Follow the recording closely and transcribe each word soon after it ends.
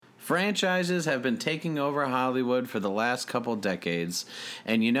Franchises have been taking over Hollywood for the last couple decades,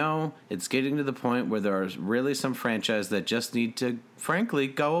 and it's getting to the point where there are really some franchises that just need to, frankly,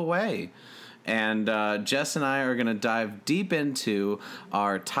 go away. And Jess and I are going to dive deep into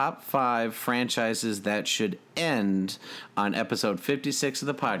our top 5 franchises that should end on episode 56 of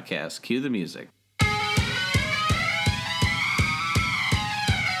the podcast. Cue the music.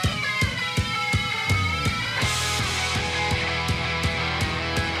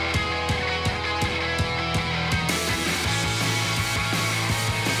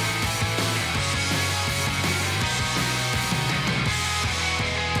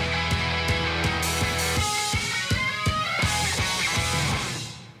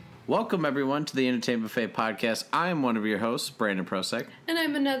 Welcome, everyone, to the Entertainment Buffet podcast. I am one of your hosts, Brandon Prosek. And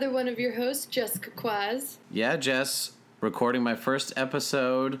I'm another one of your hosts, Jessica Quaz. Yeah, Jess, recording my first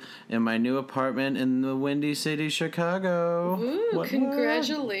episode in my new apartment in the Windy City, Chicago. Ooh,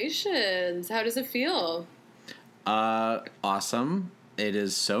 congratulations. How does it feel? Awesome. It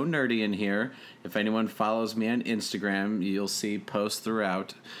is so nerdy in here. If anyone follows me on Instagram, you'll see posts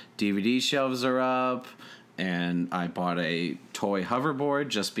throughout. DVD shelves are up. And I bought a toy hoverboard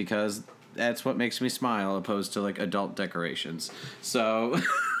just because that's what makes me smile, opposed to like adult decorations. So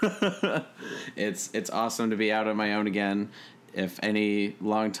it's awesome to be out on my own again. If any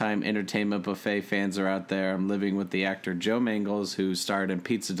longtime Entertainment Buffet fans are out there, I'm living with the actor Joe Mangles, who starred in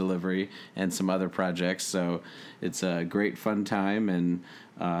Pizza Delivery and some other projects. So it's a great fun time, and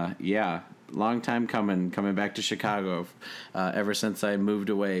long time coming back to Chicago ever since I moved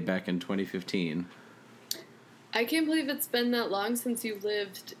away back in 2015. I can't believe it's been that long since you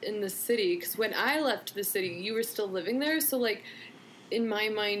lived in the city, because when I left the city, you were still living there, so, like, in my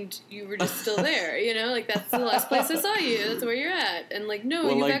mind, you were just still there, Like, that's the last place I saw you, that's where you're at, and, like, no,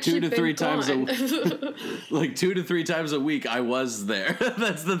 you've actually been gone. Like, 2 to 3 times a week, I was there.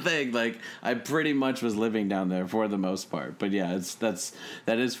 That's the thing, like, I pretty much was living down there for the most part, but yeah,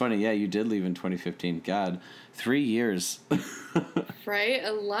 that is funny. Yeah, you did leave in 2015, God, 3 years. Right?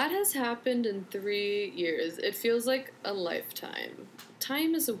 A lot has happened in 3 years. It feels like a lifetime.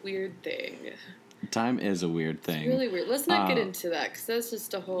 Time is a weird thing. Time is a weird thing. It's really weird. Let's not get into that, because that's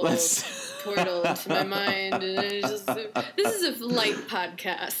just a whole portal into my mind. And this is a light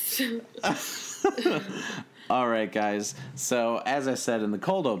podcast. All right, guys. So, as I said in the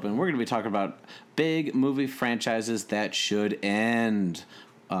cold open, we're going to be talking about big movie franchises that should end.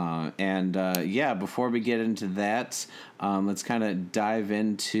 Before we get into that, let's kind of dive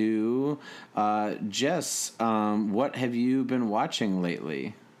into Jess. What have you been watching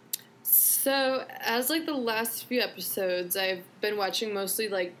lately? So, as like the last few episodes, I've been watching mostly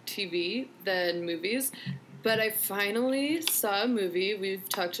like TV than movies, but I finally saw a movie we've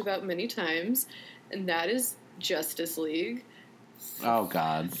talked about many times, and that is Justice League. Oh,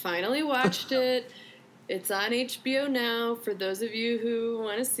 God. Finally watched it. It's on HBO now, for those of you who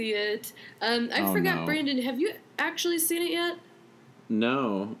want to see it. I forgot, Brandon, have you actually seen it yet?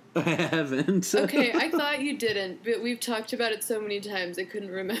 No, I haven't. Okay, I thought you didn't, but we've talked about it so many times I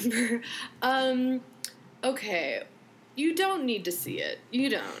couldn't remember. Okay, you don't need to see it. You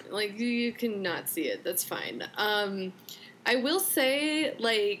don't. Like, you can not see it. That's fine. I will say,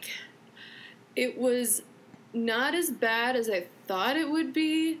 like, it was not as bad as I thought it would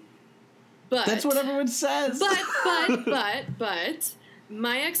be. But, that's what everyone says. But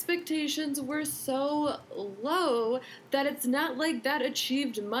my expectations were so low that it's not like that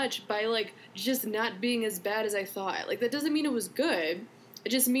achieved much by, like, just not being as bad as I thought. Like, that doesn't mean it was good. It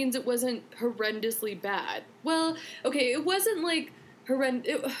just means it wasn't horrendously bad. Well, okay, it wasn't, like,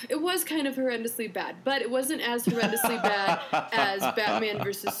 it was kind of horrendously bad, but it wasn't as horrendously bad as Batman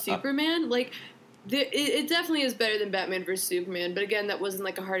vs. Superman. Like, it definitely is better than Batman vs. Superman, but again, that wasn't,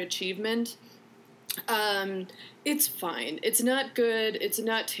 like, a hard achievement. It's fine. It's not good. It's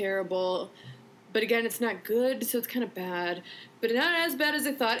not terrible. But again, it's not good, so it's kind of bad. But not as bad as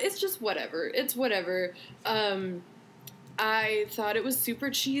I thought. It's just whatever. It's whatever. I thought it was super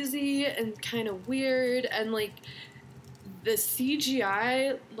cheesy and kind of weird, and, like, the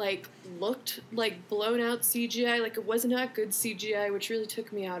CGI, like, looked like blown out CGI. Like, it was not good CGI, which really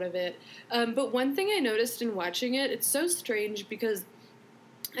took me out of it. But one thing I noticed in watching it, it's so strange because,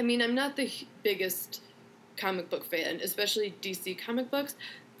 I mean, I'm not the biggest comic book fan, especially DC comic books,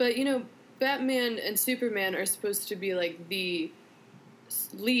 but, Batman and Superman are supposed to be, like, the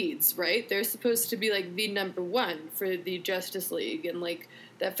leads, right? They're supposed to be, like, the number one for the Justice League and, like,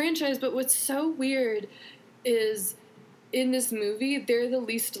 that franchise. But what's so weird is, in this movie, they're the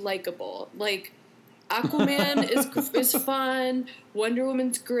least likable. Like, Aquaman is fun, Wonder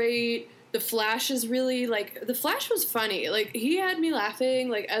Woman's great, The Flash is really, like, The Flash was funny. Like, he had me laughing.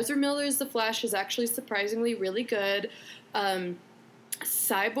 Like, Ezra Miller's The Flash is actually surprisingly really good.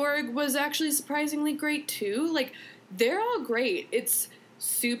 Cyborg was actually surprisingly great, too. Like, they're all great. It's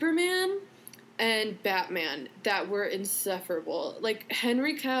Superman and Batman that were insufferable. Like,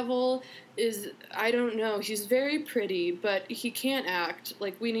 Henry Cavill is, I don't know, he's very pretty, but he can't act.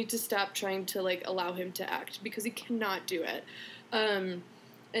 Like, we need to stop trying to, like, allow him to act because he cannot do it.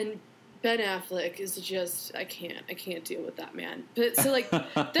 And Ben Affleck is just, I can't deal with that man. But so, like,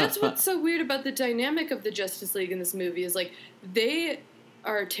 that's what's so weird about the dynamic of the Justice League in this movie is, like, they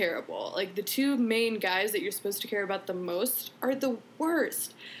are terrible. Like, the two main guys that you're supposed to care about the most are the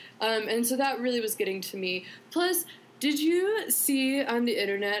worst. And so that really was getting to me. Plus, did you see on the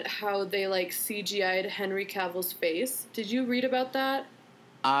internet how they, like, CGI'd Henry Cavill's face? Did you read about that?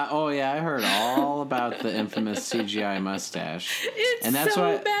 Oh, yeah, I heard all about the infamous CGI mustache. It's and that's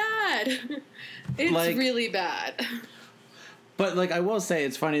so bad. It's like, really bad. But, like, I will say,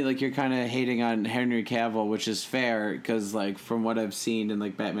 it's funny, like, you're kind of hating on Henry Cavill, which is fair, because, like, from what I've seen in,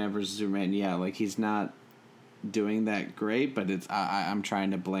 like, Batman vs. Superman, yeah, like, he's not doing that great, but it's I'm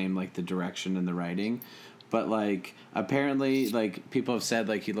trying to blame, like, the direction and the writing. But, like, apparently, like, people have said,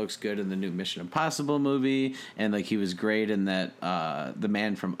 like, he looks good in the new Mission Impossible movie, and, like, he was great in that The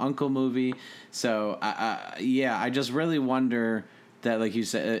Man from U.N.C.L.E. movie. So, yeah, I just really wonder that, like you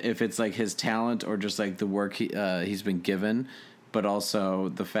said, if it's, like, his talent or just, like, the work he's been given, but also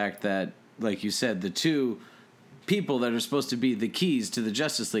the fact that, like you said, the two people that are supposed to be the keys to the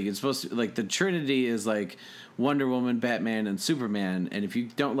Justice League, it's supposed to, like, the Trinity is, like, Wonder Woman, Batman, and Superman, and if you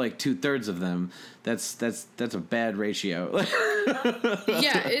don't like 2/3 of them, that's a bad ratio.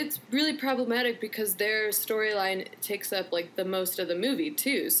 Yeah, it's really problematic because their storyline takes up, like, the most of the movie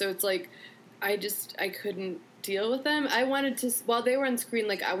too. So it's like I couldn't deal with them. I wanted to, while they were on screen,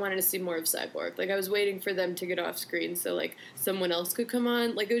 like, I wanted to see more of Cyborg. Like, I was waiting for them to get off screen so, like, someone else could come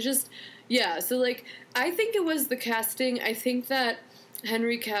on. Like, it was just, yeah. So, like, I think it was the casting. I think that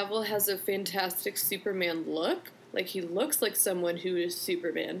Henry Cavill has a fantastic Superman look. Like, he looks like someone who is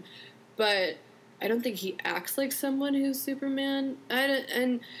Superman, but I don't think he acts like someone who's Superman.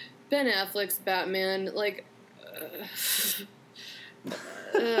 And Ben Affleck's Batman, like,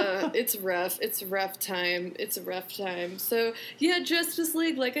 it's rough. It's a rough time. It's a rough time. So, yeah, Justice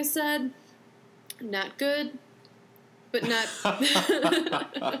League, like I said, not good, but not,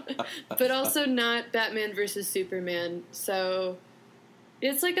 but also not Batman versus Superman. So,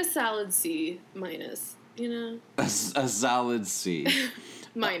 it's like a solid C minus, you know? A solid C.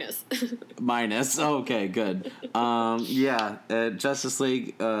 Minus. Minus. Okay, good. Yeah, Justice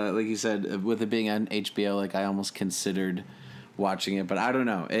League, like you said, with it being on HBO, like, I almost considered watching it, but I don't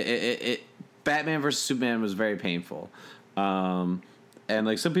know. It Batman vs. Superman was very painful. And,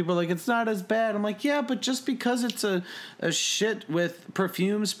 like, some people are like, it's not as bad. I'm like, yeah, but just because it's a shit with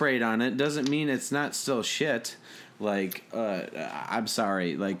perfume sprayed on it doesn't mean it's not still shit. Like, I'm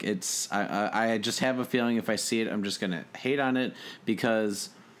sorry. Like, it's I just have a feeling if I see it, I'm just gonna hate on it because,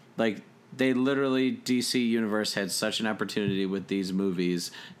 like, they literally, DC Universe had such an opportunity with these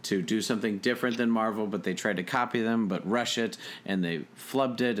movies to do something different than Marvel, but they tried to copy them, but rush it, and they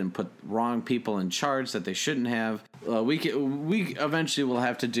flubbed it and put wrong people in charge that they shouldn't have. We eventually will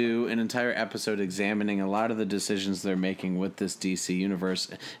have to do an entire episode examining a lot of the decisions they're making with this DC Universe,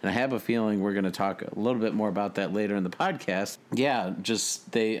 and I have a feeling we're going to talk a little bit more about that later in the podcast. Yeah,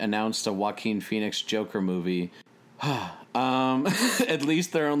 just they announced a Joaquin Phoenix Joker movie. At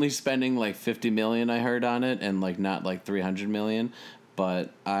least they're only spending like $50 million, I heard, on it, and like not like $300 million,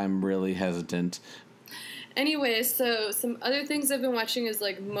 but I'm really hesitant. Anyway, so some other things I've been watching is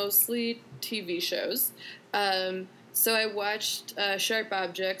like mostly TV shows. So I watched Sharp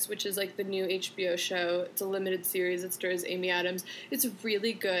Objects, which is like the new HBO show. It's a limited series. It stars Amy Adams. It's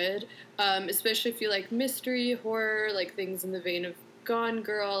really good, especially if you like mystery, horror, like things in the vein of Gone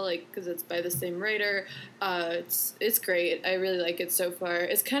Girl, like, because it's by the same writer. It's great. I really like it so far.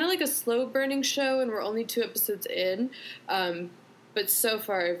 It's kind of like a slow burning show, and we're only 2 episodes in, but so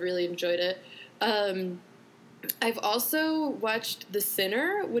far I've really enjoyed it. I've also watched The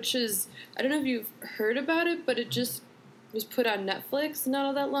Sinner, which is, I don't know if you've heard about it, but it just was put on Netflix not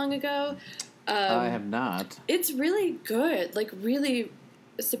all that long ago. I have not. It's really good, like really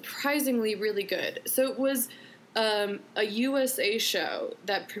surprisingly really good. So it was a USA show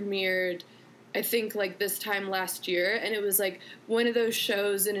that premiered, I think, like this time last year, and it was like one of those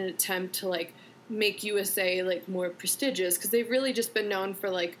shows in an attempt to like make USA like more prestigious, because they've really just been known for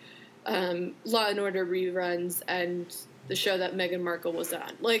like Law and Order reruns and the show that Meghan Markle was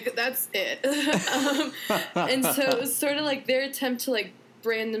on. Like, that's it. And so it was sort of like their attempt to like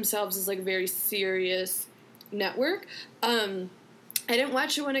brand themselves as like a very serious network. I didn't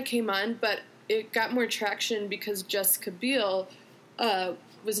watch it when it came on, but it got more traction because Jessica Biel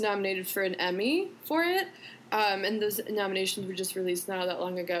was nominated for an Emmy for it. And those nominations were just released not that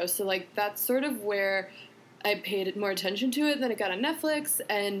long ago. So, like, that's sort of where I paid more attention to it. Then it got on Netflix,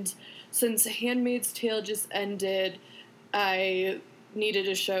 and since Handmaid's Tale just ended, I needed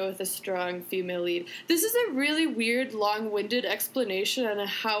a show with a strong female lead. This is a really weird, long-winded explanation on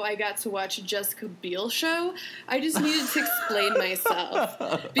how I got to watch a Jessica Biel show. I just needed to explain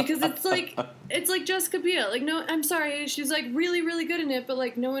myself. Because it's like Jessica Biel. Like, no, I'm sorry, she's, like, really, really good in it, but,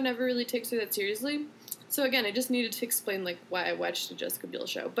 like, no one ever really takes her that seriously. So, again, I just needed to explain, like, why I watched a Jessica Biel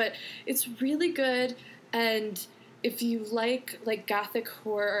show. But it's really good, and if you like gothic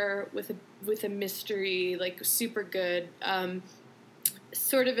horror with a mystery, like, super good,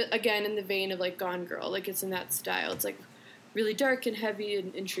 sort of, again, in the vein of, like, Gone Girl. Like, it's in that style. It's, like, really dark and heavy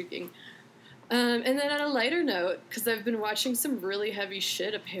and intriguing. And then on a lighter note, because I've been watching some really heavy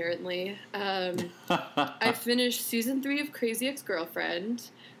shit, apparently, I finished season 3 of Crazy Ex-Girlfriend.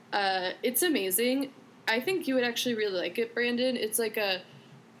 It's amazing. I think you would actually really like it, Brandon. It's, like, a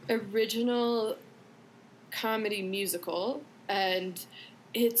original comedy musical, and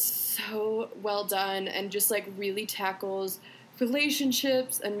it's so well done and just, like, really tackles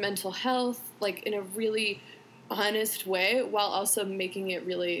relationships and mental health, like, in a really honest way, while also making it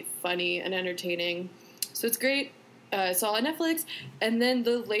really funny and entertaining. So it's great. It's all on Netflix. And then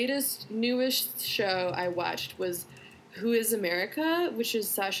the latest, newest show I watched was Who is America, which is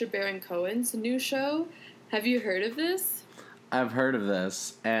Sacha Baron Cohen's new show. Have you heard of this? I've heard of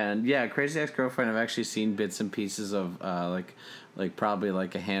this, and yeah, Crazy Ex-Girlfriend, I've actually seen bits and pieces of, like probably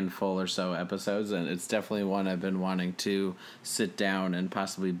like a handful or so episodes, and it's definitely one I've been wanting to sit down and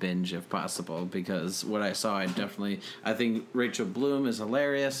possibly binge if possible, because what I saw, I think Rachel Bloom is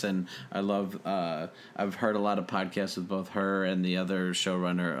hilarious, and I love, I've heard a lot of podcasts with both her and the other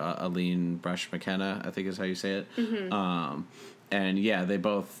showrunner, Aline Brush McKenna, I think is how you say it. Mm-hmm. And yeah, they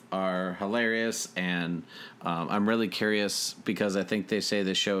both are hilarious, and I'm really curious because I think they say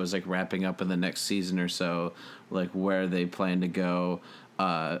the show is like wrapping up in the next season or so, like where they plan to go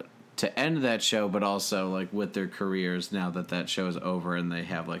to end that show, but also like with their careers now that show is over and they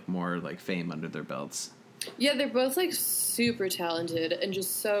have like more like fame under their belts. Yeah, they're both like super talented and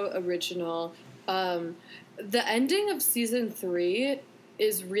just so original. The ending of season 3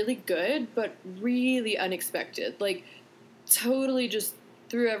 is really good, but really unexpected. Like, totally just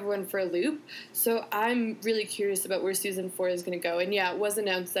threw everyone for a loop. So I'm really curious about where season 4 is going to go. And yeah, it was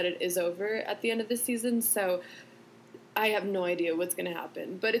announced that it is over at the end of the season, so I have no idea what's going to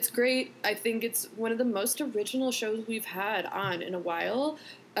happen. But it's great. I think it's one of the most original shows we've had on in a while.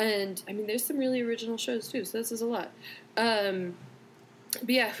 And, I mean, there's some really original shows, too, so this is a lot. But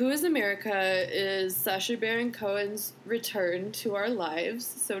yeah, Who is America is Sacha Baron Cohen's return to our lives,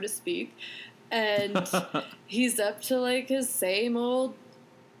 so to speak. And he's up to, like, his same old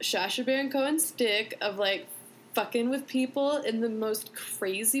Sacha Baron Cohen stick of, like, fucking with people in the most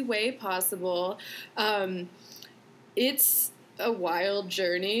crazy way possible. It's a wild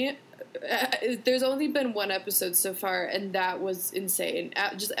journey. There's only been one episode so far, and that was insane.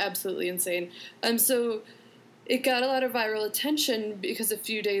 Just absolutely insane. So it got a lot of viral attention because a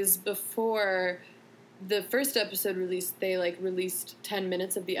few days before the first episode released, they, like, released 10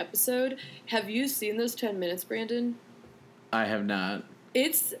 minutes of the episode. Have you seen those 10 minutes, Brandon? I have not.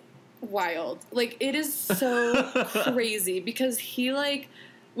 It's wild. Like, it is so crazy because he, like,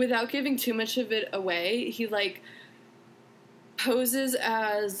 without giving too much of it away, he, like, poses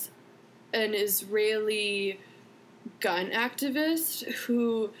as an Israeli gun activist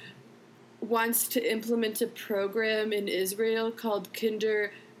who wants to implement a program in Israel called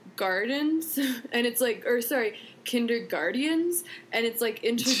Kindergartens, and it's like, Kinderguardians, and it's like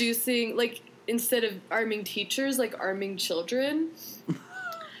introducing, like, instead of arming teachers, like arming children.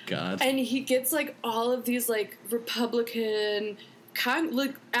 God. And he gets, like, all of these, like, Republican,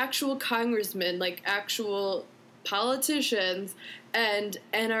 like, actual congressmen, like, actual politicians and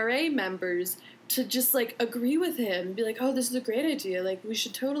NRA members to just, like, agree with him, be like, oh, this is a great idea, like, we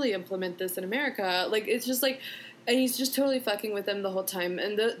should totally implement this in America. Like, it's just, like, and he's just totally fucking with them the whole time.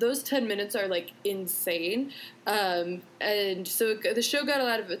 And those 10 minutes are, like, insane. And so the show got a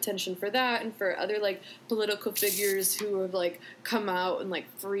lot of attention for that and for other, like, political figures who have, like, come out and, like,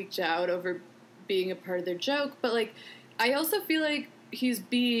 freaked out over being a part of their joke. But, like, I also feel like he's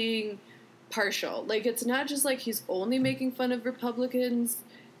being partial. Like, it's not just, like, he's only making fun of Republicans.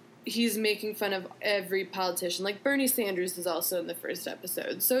 He's making fun of every politician. Like, Bernie Sanders is also in the first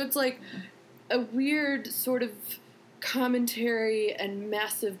episode. So it's, like, a weird sort of commentary and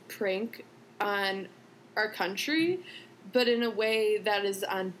massive prank on our country, but in a way that is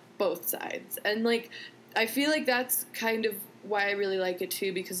on both sides. And, like, I feel like that's kind of why I really like it,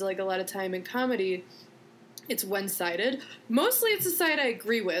 too, because, like, a lot of time in comedy, it's one-sided. Mostly it's a side I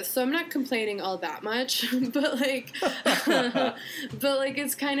agree with, so I'm not complaining all that much, but, like,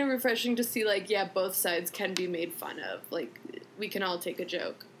 it's kind of refreshing to see, like, yeah, both sides can be made fun of. Like, we can all take a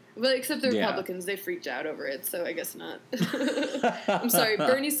joke. But except the Republicans, they freaked out over it, so I guess not. I'm sorry,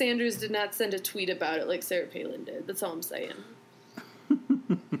 Bernie Sanders did not send a tweet about it like Sarah Palin did. That's all I'm saying.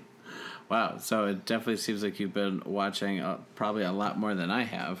 Wow, so it definitely seems like you've been watching probably a lot more than I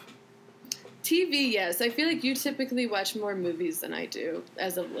have. TV, yes. I feel like you typically watch more movies than I do,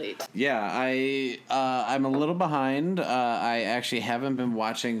 as of late. Yeah, I'm a little behind. I actually haven't been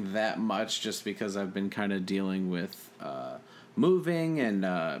watching that much just because I've been kind of dealing with moving, and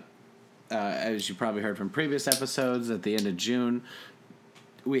as you probably heard from previous episodes, at the end of June,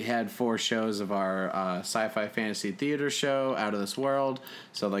 we had 4 shows of our sci-fi fantasy theater show, Out of This World.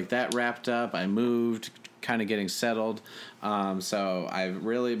 So, like, that wrapped up. I moved, kind of getting settled. So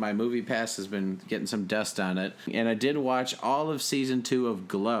my movie pass has been getting some dust on it. And I did watch all of season 2 of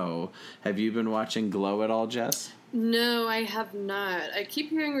Glow. Have you been watching Glow at all, Jess? No, I have not. I keep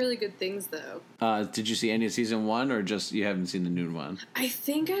hearing really good things, though. Did you see any of season 1, or just you haven't seen the new one? I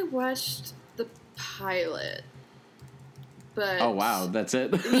think I watched the pilot. But oh, wow, that's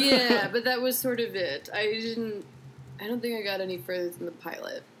it? Yeah, but that was sort of it. I don't think I got any further than the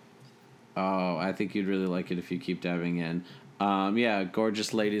pilot. Oh, I think you'd really like it if you keep diving in. Yeah,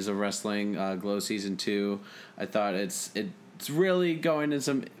 Gorgeous Ladies of Wrestling, Glow Season 2. I thought it's really going in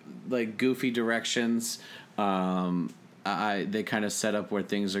some, like, goofy directions. They kind of set up where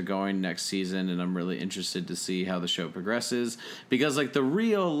things are going next season, and I'm really interested to see how the show progresses. Because, like, the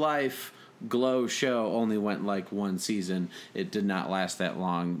real life Glow show only went, like, 1 season. It did not last that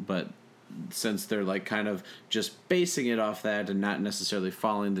long, but since they're, like, kind of just basing it off that and not necessarily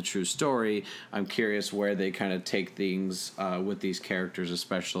following the true story, I'm curious where they kind of take things with these characters,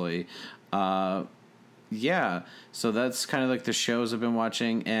 especially. Yeah, so that's kind of like the shows I've been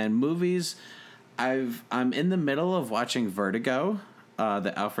watching. And movies, I'm in the middle of watching Vertigo,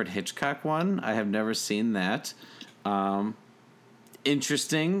 the Alfred Hitchcock one. I have never seen that.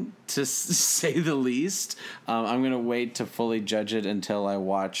 Interesting, to say the least. I'm going to wait to fully judge it until I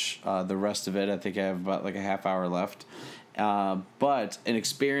watch the rest of it. I think I have about like a half hour left. But an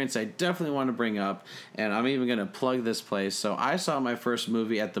experience I definitely want to bring up, and I'm even going to plug this place. So I saw my first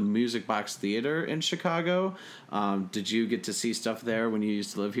movie at the Music Box Theater in Chicago. Did you get to see stuff there when you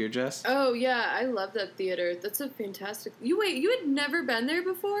used to live here, Jess? Oh, yeah, I love that theater. That's a fantastic... You had never been there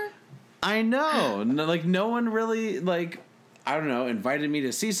before? I know. No one really, like... I don't know, invited me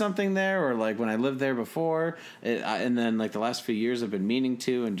to see something there, or like when I lived there before, and then like the last few years I've been meaning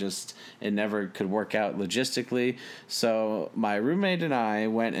to, and just it never could work out logistically. So my roommate and I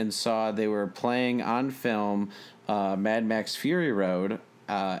went and saw, they were playing on film Mad Max Fury Road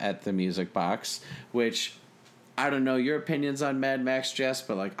at the Music Box, which I don't know your opinions on Mad Max, Jess,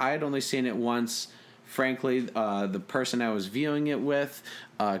 but like I had only seen it once. Frankly, the person I was viewing it with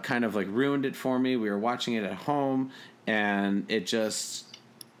kind of like ruined it for me. We were watching it at home, and I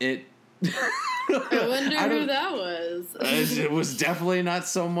wonder who that was. It was definitely not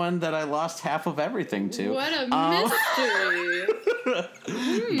someone that I lost half of everything to. What a mystery.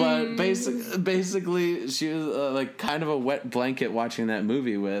 But basically, she was like kind of a wet blanket watching that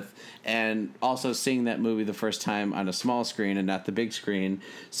movie with, and also seeing that movie the first time on a small screen and not the big screen.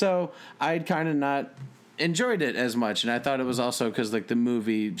 So I'd kind of not enjoyed it as much, and I thought it was also because like the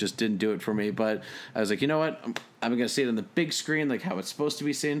movie just didn't do it for me. But I was like, you know what, I'm gonna see it on the big screen, like how it's supposed to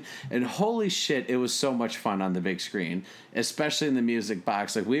be seen. And holy shit, it was so much fun on the big screen, especially in the Music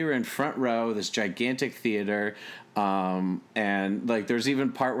Box. Like we were in front row, this gigantic theater, and like there's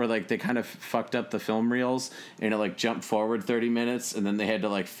even part where like they kind of fucked up the film reels and it like jumped forward 30 minutes and then they had to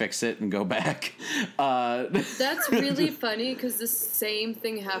like fix it and go back. That's really funny because the same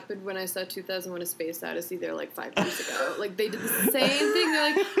thing happened when I saw 2001: A Space Odyssey there like 5 years ago. Like they did the same thing.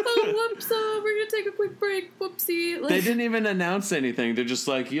 They're like, oh whoops, we're gonna take a quick break, whoopsie. Like, they didn't even announce anything. They're just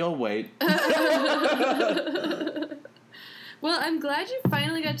like, you'll wait. Well, I'm glad you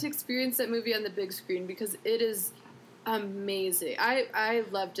finally got to experience that movie on the big screen because it is amazing. I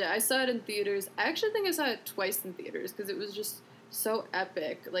loved it. I saw it in theaters. I actually think I saw it twice in theaters because it was just so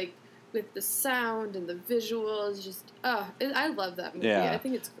epic. Like, with the sound and the visuals, just, I love that movie. Yeah. I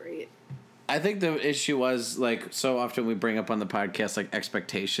think it's great. I think the issue was, like, so often we bring up on the podcast, like,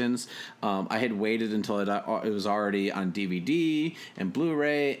 expectations. I had waited until it was already on DVD and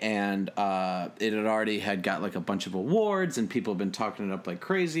Blu-ray, and it had already had got, like, a bunch of awards, and people have been talking it up like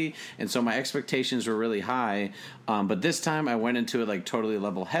crazy, and so my expectations were really high. But this time I went into it, like, totally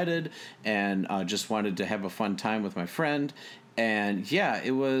level-headed, and just wanted to have a fun time with my friend. And, yeah,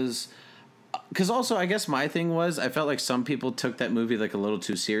 it was... Because also, I guess my thing was, I felt like some people took that movie, like, a little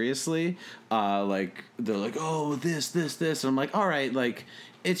too seriously. Like, they're like, oh, this. And I'm like, all right, like,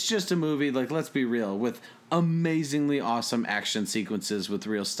 it's just a movie. Like, let's be real. With amazingly awesome action sequences with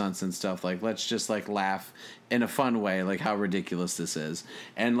real stunts and stuff. Like, let's just, like, laugh in a fun way, like, how ridiculous this is.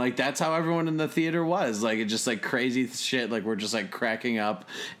 And, like, that's how everyone in the theater was. Like, it just, like, crazy shit. Like, we're just, like, cracking up.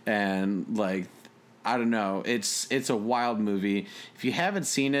 And, like, I don't know. It's a wild movie. If you haven't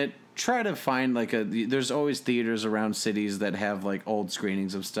seen it, try to find, like, there's always theaters around cities that have, like, old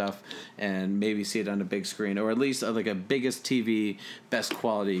screenings of stuff, and maybe see it on a big screen, or at least like a biggest TV, best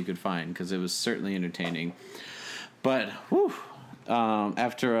quality you could find, because it was certainly entertaining. But whew,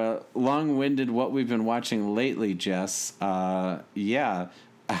 after a long-winded what we've been watching lately, Jess, yeah,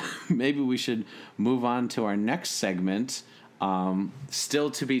 maybe we should move on to our next segment,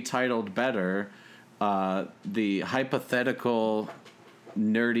 still to be titled better, the hypothetical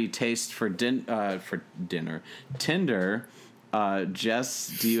nerdy taste for dinner. Tinder.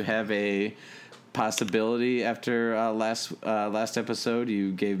 Jess, do you have a possibility after last episode?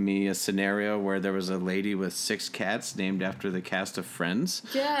 You gave me a scenario where there was a lady with 6 cats named after the cast of Friends.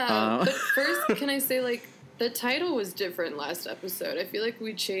 Yeah, but first, can I say, like, the title was different last episode. I feel like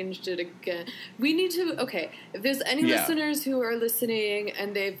we changed it again. We need to, okay, if there's any listeners who are listening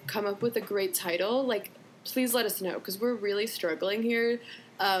and they've come up with a great title, like, please let us know, because we're really struggling here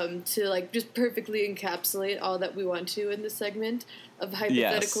to, like, just perfectly encapsulate all that we want to in this segment of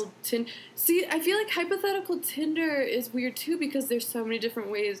hypothetical Tinder. See, I feel like hypothetical Tinder is weird, too, because there's so many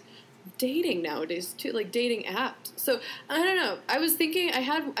different ways of dating nowadays, too, like dating apps. So, I don't know. I was thinking, I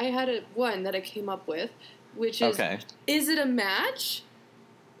had one that I came up with, which is, is it a match?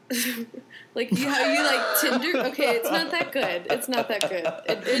 Like, how you like Tinder? Okay, it's not that good. It's not that good.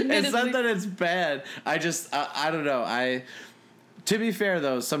 It's not that it's bad. I just, I don't know. To be fair,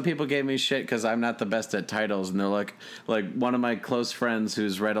 though, some people gave me shit because I'm not the best at titles, and they're like one of my close friends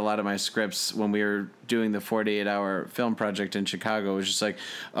who's read a lot of my scripts when we were doing the 48-hour film project in Chicago was just like,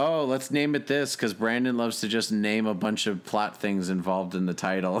 oh, let's name it this because Brandon loves to just name a bunch of plot things involved in the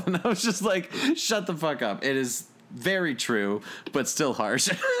title. And I was just like, shut the fuck up. It is very true, but still harsh.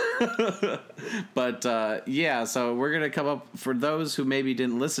 But yeah, so we're going to come up, for those who maybe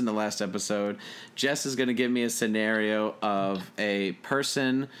didn't listen to last episode, Jess is going to give me a scenario of a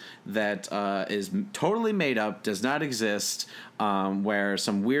person that is totally made up, does not exist, where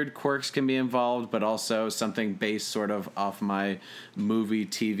some weird quirks can be involved, but also something based sort of off my movie,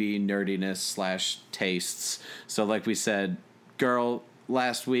 TV nerdiness / tastes. So like we said, girl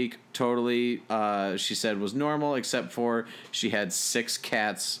last week, totally, she said was normal, except for she had 6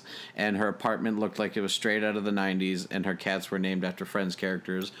 cats, and her apartment looked like it was straight out of the 90s, and her cats were named after Friends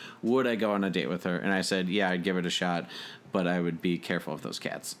characters. Would I go on a date with her? And I said, yeah, I'd give it a shot, but I would be careful of those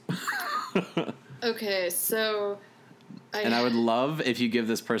cats. Okay, so... I would love if you give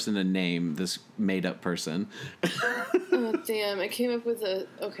this person a name, this made-up person. Oh, damn, I came up with a...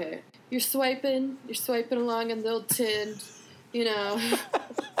 Okay. You're swiping along on the old Tinder. You know,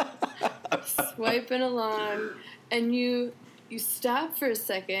 swiping along, and you stop for a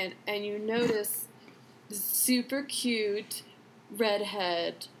second, and you notice this super cute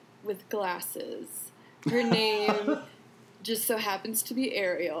redhead with glasses. Her name just so happens to be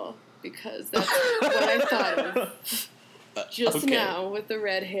Ariel, because that's what I thought of just now with the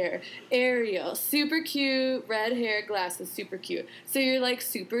red hair. Ariel, super cute, red hair, glasses, super cute. So you're, like,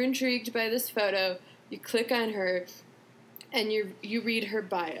 super intrigued by this photo. You click on her, and you read her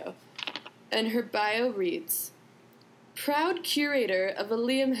bio. And her bio reads, proud curator of a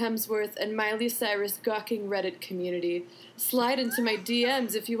Liam Hemsworth and Miley Cyrus gawking Reddit community. Slide into my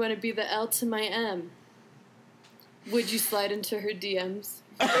DMs if you want to be the L to my M. Would you slide into her DMs?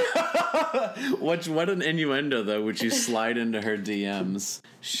 What an innuendo, though. Would you slide into her DMs?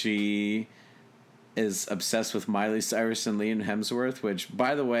 She is obsessed with Miley Cyrus and Liam Hemsworth, which,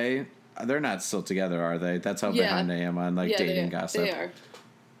 by the way... They're not still together, are they? That's how behind I am on, like, dating gossip. They are.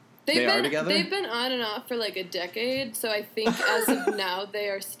 They are together? They've been on and off for, like, a decade, so I think as of now they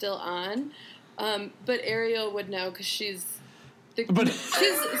are still on. But Ariel would know, because she's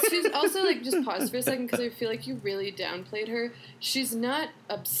also, like, just pause for a second, because I feel like you really downplayed her. She's not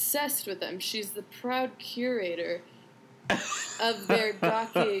obsessed with them. She's the proud curator of their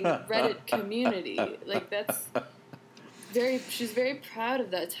gawking Reddit community. Like, that's she's very proud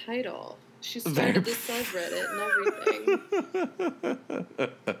of that title. She started the subreddit and everything.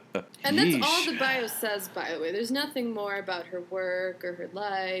 And that's all the bio says, by the way. There's nothing more about her work or her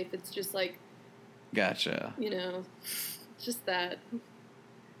life. It's just like... Gotcha. You know, just that.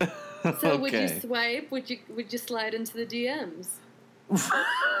 So would you swipe? Would you slide into the DMs?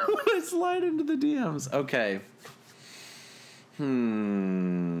 Slide into the DMs. Okay.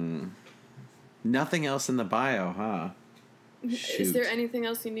 Nothing else in the bio, huh? Shoot. Is there anything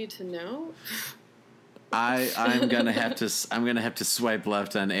else you need to know? I'm gonna have to swipe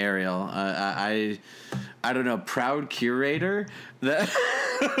left on Ariel. I don't know. Proud curator. That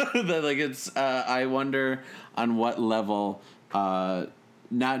that like it's. I wonder on what level.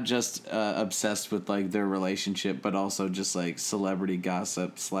 Not just obsessed with like their relationship, but also just like celebrity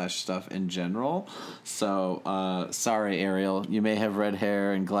gossip / stuff in general. So sorry, Ariel. You may have red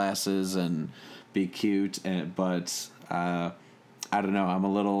hair and glasses and be cute, but I don't know. I'm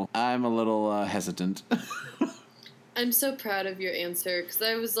a little hesitant. I'm so proud of your answer because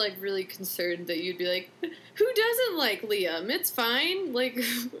I was like really concerned that you'd be like, "Who doesn't like Liam? It's fine." Like,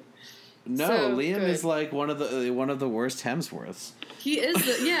 no, so Liam good. Is like one of the worst Hemsworths. He is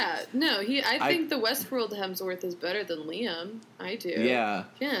I think the Westworld Hemsworth is better than Liam. I do. Yeah.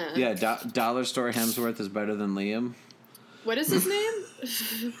 Dollar Store Hemsworth is better than Liam. What is his name?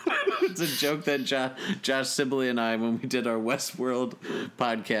 It's a joke that Josh Sibley and I, when we did our Westworld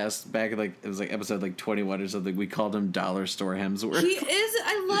podcast back in it was like episode 21 or something, we called him Dollar Store Hemsworth. He is.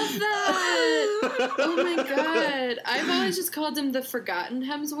 I love that. Oh my god. I've always just called him the Forgotten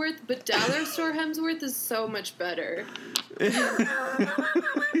Hemsworth, but Dollar Store Hemsworth is so much better.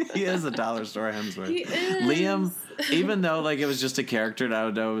 He is a Dollar Store Hemsworth. He is. Liam, even though it was just a character and I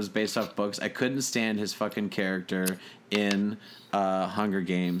don't know it was based off books, I couldn't stand his fucking character in Hunger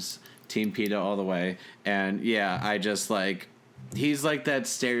Games. Team PETA all the way. And yeah, I just he's like that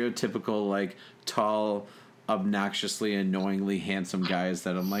stereotypical tall, obnoxiously, annoyingly handsome guys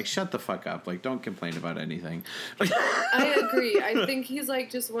that I'm like, shut the fuck up. Don't complain about anything. I agree. I think he's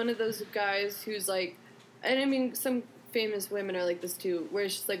just one of those guys who's and I mean some famous women are like this too, where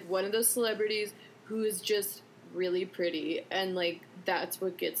it's just one of those celebrities who is just really pretty and that's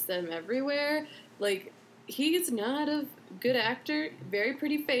what gets them everywhere. He's not a good actor, very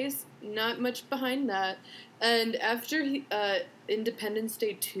pretty face, not much behind that. And after Independence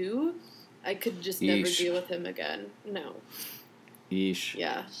Day 2, I could just never deal with him again. No. Yeesh.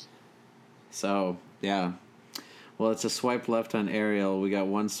 Yeah. So, yeah. Well, it's a swipe left on Ariel. We got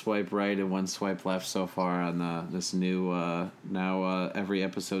one swipe right and one swipe left so far on this new every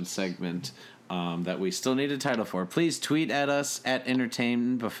episode segment that we still need a title for. Please tweet at us at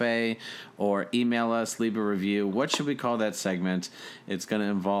Entertainment Buffet or email us, leave a review. What should we call that segment? It's going to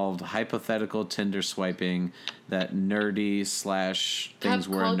involve hypothetical Tinder swiping, that nerdy / things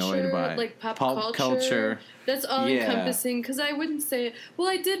we're annoyed by. Pop culture. That's all encompassing because I wouldn't say, well,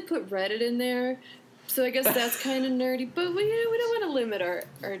 I did put Reddit in there. So I guess that's kind of nerdy, but we don't want to limit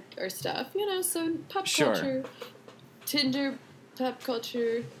our stuff, so pop culture, Tinder, pop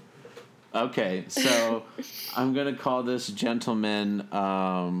culture. Okay, so I'm going to call this gentleman,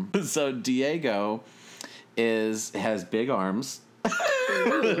 so Diego has big arms,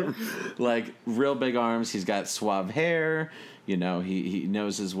 real big arms. He's got suave hair, he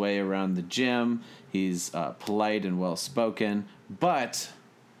knows his way around the gym. He's polite and well-spoken, but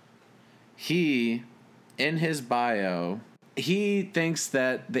in his bio, he thinks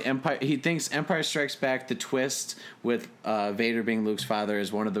Empire Strikes Back, the twist with Vader being Luke's father,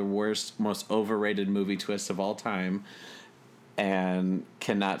 is one of the worst, most overrated movie twists of all time, and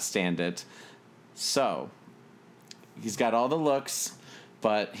cannot stand it. So, he's got all the looks,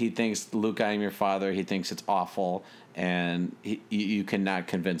 but he thinks, Luke, I am your father. He thinks it's awful, and you cannot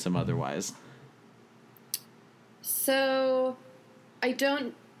convince him otherwise. So, I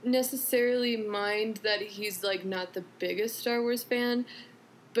don't necessarily mind that he's not the biggest Star Wars fan,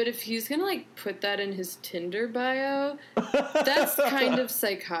 but if he's gonna put that in his Tinder bio, that's kind of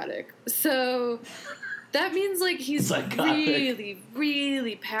psychotic. So that means he's really,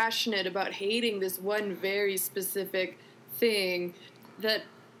 really passionate about hating this one very specific thing that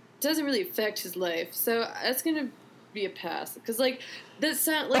doesn't really affect his life. So that's gonna be a pass because that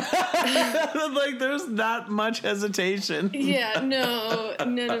sound there's not much hesitation. Yeah, no.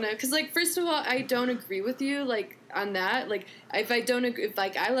 Because first of all, I don't agree with you on that. If I don't agree, if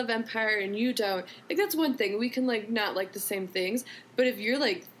I love Empire and you don't, that's one thing. We can not like the same things. But if you're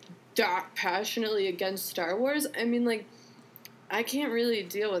passionately against Star Wars, I mean I can't really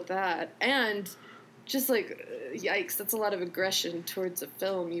deal with that. And just like, yikes, that's a lot of aggression towards a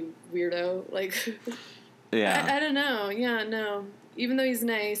film, you weirdo. Like, Yeah. I don't know. Yeah, no. Even though he's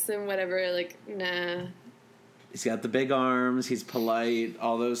nice and whatever, like, nah. He's got the big arms, he's polite,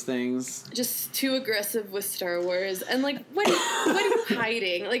 all those things. Just too aggressive with Star Wars. And, like, what are you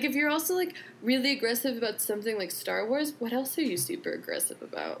hiding? Like, if you're also, like, really aggressive about something like Star Wars, what else are you super aggressive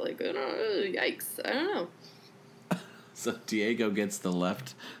about? Like, I don't know, yikes. I don't know. So Diego gets the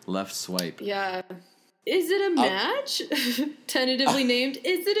left swipe. Yeah. Is it a match? Tentatively named.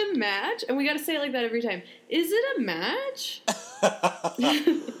 Is it a match? And we gotta say it like that every time. Is it a match?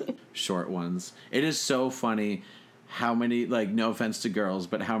 Short ones. It is so funny how many, like, no offense to girls,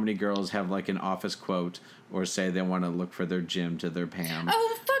 but how many girls have, like, an office quote or say they want to look for their Jim to their Pam.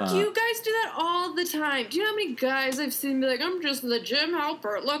 Oh, fuck you guys do that all the time. Do you know how many guys I've seen be like, I'm just the gym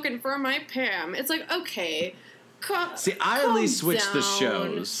helper looking for my Pam? It's like, okay. See, I at least switched the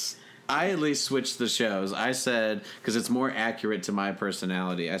shows. I said, because it's more accurate to my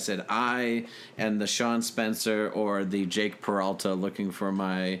personality, I said I and the Sean Spencer or the Jake Peralta looking for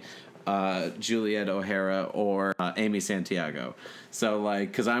my Juliet O'Hara or Amy Santiago. So,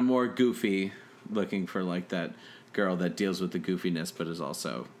 like, because I'm more goofy looking for, like, that girl that deals with the goofiness but is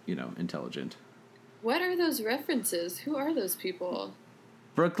also, you know, intelligent. What are those references? Who are those people?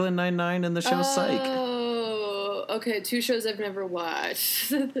 Brooklyn Nine-Nine and the show Psych. Oh, okay. 2 shows I've never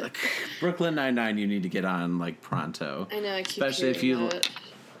watched. Brooklyn Nine-Nine you need to get on, like, pronto. I know, I keep Especially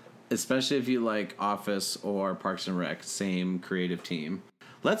if you like Office or Parks and Rec, same creative team.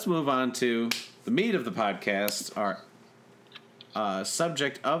 Let's move on to the meat of the podcast, our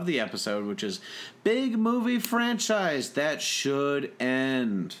subject of the episode, which is big movie franchise that should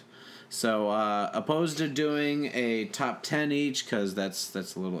end. So, opposed to doing a top 10 each, because that's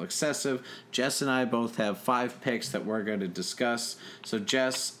a little excessive, Jess and I both have 5 picks that we're going to discuss. So,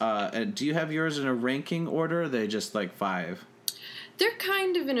 Jess, do you have yours in a ranking order, or are they just like 5? They're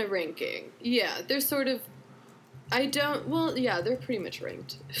kind of in a ranking. Yeah, they're sort of... they're pretty much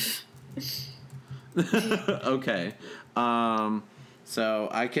ranked. Okay. So,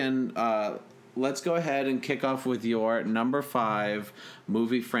 I can... let's go ahead and kick off with your number 5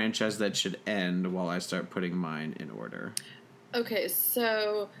 movie franchise that should end while I start putting mine in order. Okay,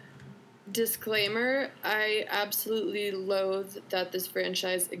 so disclaimer, I absolutely loathe that this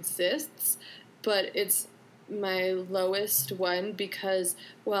franchise exists, but it's my lowest one because,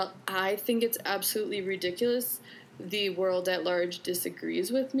 while I think it's absolutely ridiculous, the world at large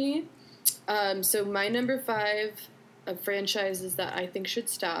disagrees with me. So my number 5 of franchises that I think should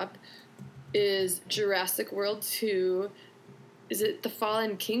stop is Jurassic World 2. Is it The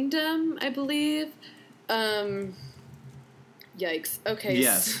Fallen Kingdom, I believe? Yikes. Okay.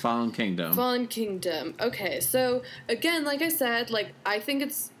 Yes, Fallen Kingdom. Fallen Kingdom. Okay, so again, like I said, like, I think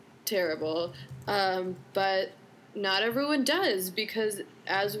it's terrible, but not everyone does, because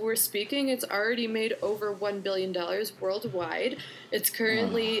as we're speaking, it's already made over $1 billion worldwide. It's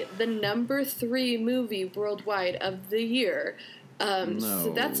currently the number 3 movie worldwide of the year. No.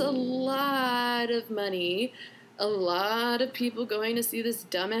 So that's a lot of money, a lot of people going to see this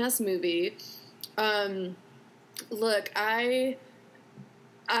dumbass movie. Look, I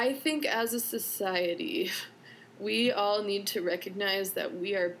think as a society, we all need to recognize that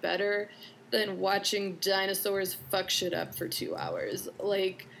we are better than watching dinosaurs fuck shit up for 2 hours.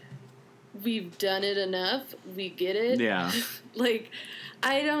 Like, we've done it enough. We get it. Yeah. Like,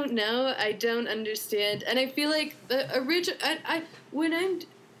 I don't know. I don't understand. And I feel like the original... when I'm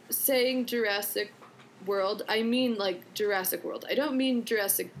saying Jurassic World, I mean, like, Jurassic World. I don't mean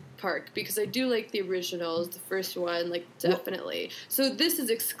Jurassic Park, because I do like the originals, the first one, like, definitely. Well, so this is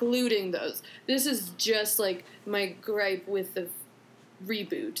excluding those. This is just, like, my gripe with the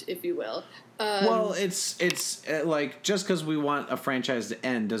reboot, if you will. Well, it's like, just because we want a franchise to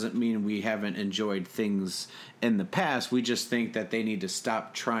end doesn't mean we haven't enjoyed things in the past. We just think that they need to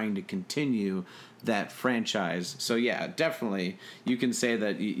stop trying to continue that franchise. So yeah, definitely you can say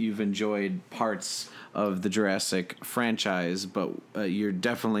that you've enjoyed parts of the Jurassic franchise, but you're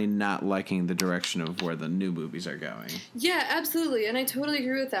definitely not liking the direction of where the new movies are going. Yeah, absolutely, and I totally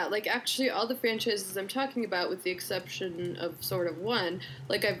agree with that. Like, actually, all the franchises I'm talking about, with the exception of sort of one,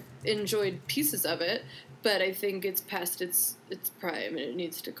 like, I've enjoyed pieces of it, but I think it's past its prime and it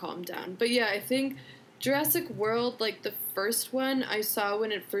needs to calm down. But yeah, I think Jurassic World, like, the first one I saw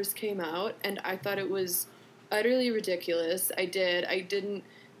when it first came out, and I thought it was utterly ridiculous. I didn't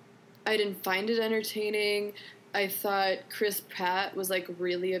find it entertaining. I thought Chris Pratt was, like,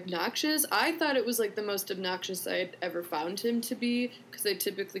 really obnoxious. I thought it was, like, the most obnoxious I'd ever found him to be, because I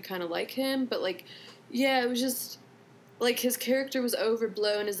typically kind of like him. But, like, yeah, it was just... like, his character was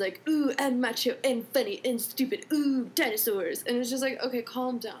overblown as, like, ooh, I'm macho and funny and stupid, ooh, dinosaurs. And it was just like, okay,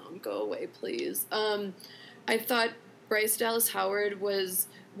 calm down, go away, please. I thought Bryce Dallas Howard was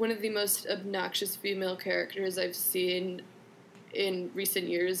one of the most obnoxious female characters I've seen in recent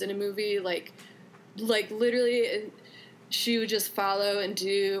years in a movie. Like literally, she would just follow and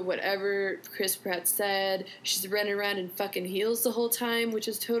do whatever Chris Pratt said. She's running around in fucking heels the whole time, which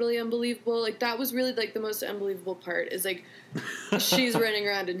is totally unbelievable. Like, that was really, like, the most unbelievable part, is, like, she's running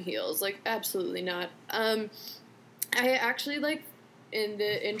around in heels. Like, absolutely not. I actually, like, in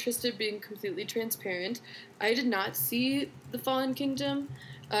the interest of being completely transparent, I did not see The Fallen Kingdom,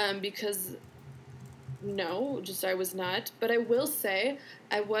 because, no, just I was not. But I will say,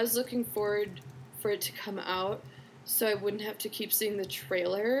 I was looking forward for it to come out, so I wouldn't have to keep seeing the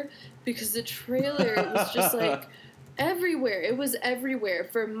trailer, because the trailer was just, like, everywhere. It was everywhere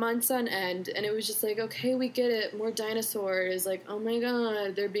for months on end, and it was just like, okay, we get it, more dinosaurs, like, oh my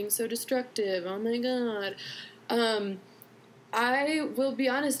god, they're being so destructive, oh my god. I will be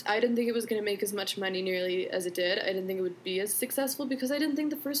honest, I didn't think it was going to make as much money nearly as it did. I didn't think it would be as successful, because I didn't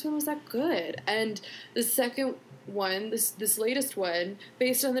think the first one was that good. And the second one, this latest one,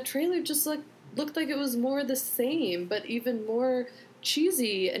 based on the trailer, just, like, looked like it was more the same, but even more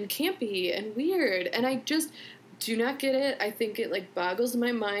cheesy and campy and weird. And I just do not get it. I think it, like, boggles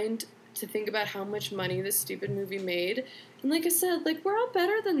my mind to think about how much money this stupid movie made. And like I said, like, we're all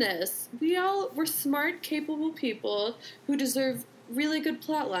better than this. We're smart, capable people who deserve really good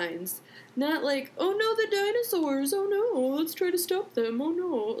plot lines. Not like, oh no, the dinosaurs, oh no, let's try to stop them, oh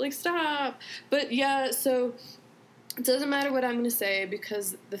no, like, stop. But yeah, so it doesn't matter what I'm going to say,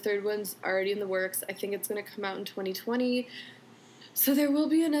 because the third one's already in the works. I think it's going to come out in 2020. So there will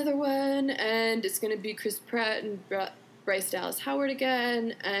be another one, and it's going to be Chris Pratt and Bryce Dallas Howard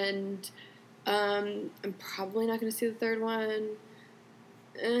again, and I'm probably not going to see the third one.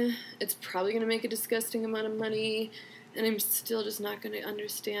 It's probably going to make a disgusting amount of money, and I'm still just not going to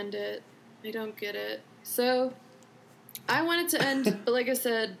understand it. I don't get it. So I want it to end, but like I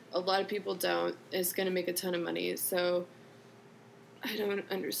said, a lot of people don't. It's going to make a ton of money, so I don't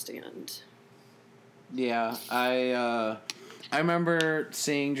understand. Yeah, I remember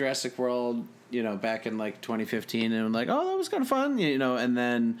seeing Jurassic World, back in, like, 2015, and I'm like, oh, that was kind of fun, and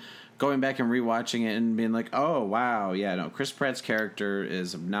then going back and rewatching it and being like, oh, wow, yeah, no, Chris Pratt's character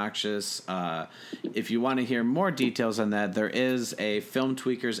is obnoxious. If you want to hear more details on that, there is a Film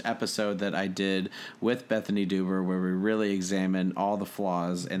Tweakers episode that I did with Bethany Duber where we really examine all the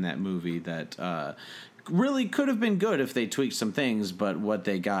flaws in that movie that really could have been good if they tweaked some things, but what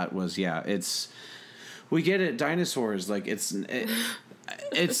they got was, we get it, dinosaurs, like, it's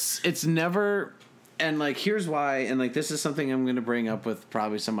never. And, like, here's why, and, like, this is something I'm going to bring up with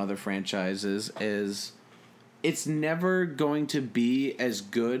probably some other franchises, is it's never going to be as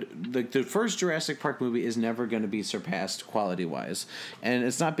good. Like, the first Jurassic Park movie is never going to be surpassed quality-wise. And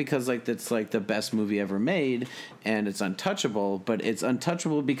it's not because, like, that's, like, the best movie ever made and it's untouchable, but it's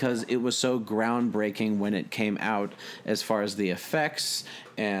untouchable because it was so groundbreaking when it came out, as far as the effects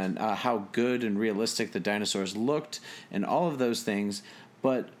and how good and realistic the dinosaurs looked and all of those things.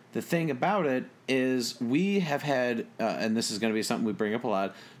 But the thing about it is we have had, and this is going to be something we bring up a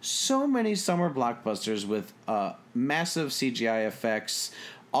lot, so many summer blockbusters with massive CGI effects,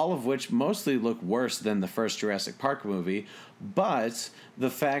 all of which mostly look worse than the first Jurassic Park movie. But the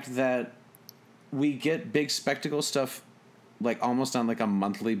fact that we get big spectacle stuff, like, almost on, like, a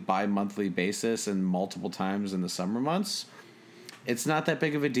monthly, bi-monthly basis and multiple times in the summer months, it's not that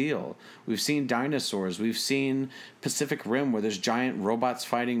big of a deal. We've seen dinosaurs. We've seen Pacific Rim, where there's giant robots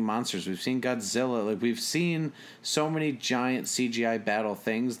fighting monsters. We've seen Godzilla. Like, we've seen so many giant CGI battle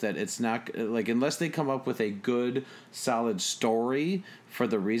things that it's not, like, unless they come up with a good, solid story for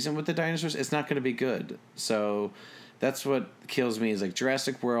the reason with the dinosaurs, it's not going to be good. So that's what kills me, is, like,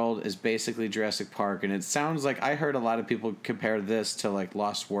 Jurassic World is basically Jurassic Park, and it sounds like I heard a lot of people compare this to, like,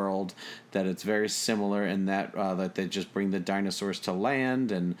 Lost World, that it's very similar in that that they just bring the dinosaurs to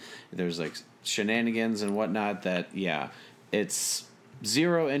land, and there's, like, shenanigans and whatnot. That, yeah, it's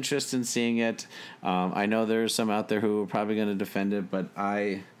zero interest in seeing it. I know there's some out there who are probably going to defend it, but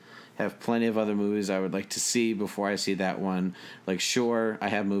I have plenty of other movies I would like to see before I see that one. Like, sure, I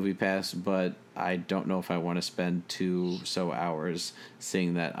have Movie Pass, but I don't know if I want to spend 2 hours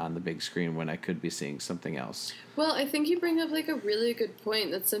seeing that on the big screen when I could be seeing something else. Well, I think you bring up, like, a really good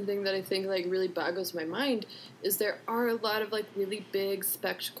point. That's something that I think, like, really boggles my mind, is there are a lot of, like, really big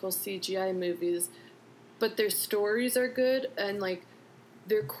spectacle CGI movies, but their stories are good, and, like,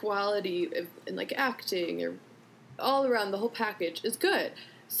 their quality and, like, acting or all around the whole package is good.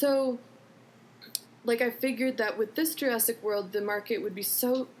 So like, I figured that with this Jurassic World, the market would be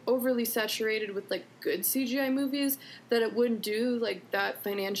so overly saturated with, like, good CGI movies that it wouldn't do, like, that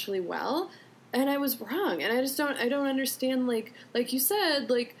financially well. And I was wrong. And I don't understand, like you said,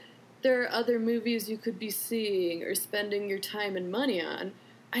 like, there are other movies you could be seeing or spending your time and money on.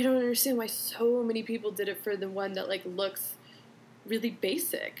 I don't understand why so many people did it for the one that, like, looks really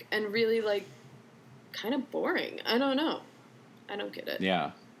basic and really, like, kind of boring. I don't know. I don't get it.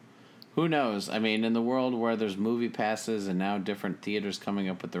 Yeah. Who knows? I mean, in the world where there's movie passes and now different theaters coming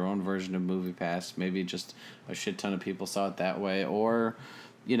up with their own version of movie pass, maybe just a shit ton of people saw it that way. Or,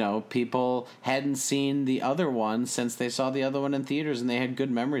 you know, people hadn't seen the other one since they saw the other one in theaters and they had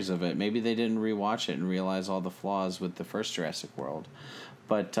good memories of it. Maybe they didn't rewatch it and realize all the flaws with the first Jurassic World.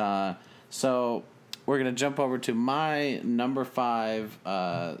 But, so we're going to jump over to my number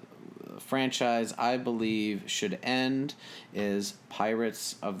 5 franchise I believe should end is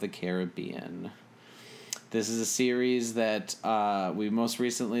Pirates of the Caribbean. This is a series that we most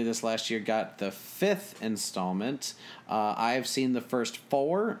recently this last year got the 5th installment. I've seen the first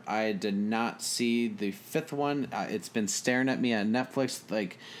 4. I did not see the 5th one. It's been staring at me on Netflix.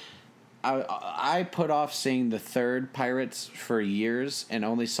 Like, I put off seeing the 3rd Pirates for years and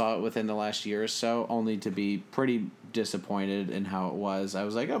only saw it within the last year or so, only to be pretty disappointed in how it was. I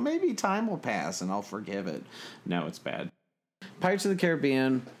was like, oh, maybe time will pass and I'll forgive it. No, it's bad. Pirates of the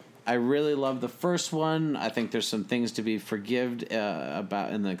Caribbean, I really love the first one. I think there's some things to be forgived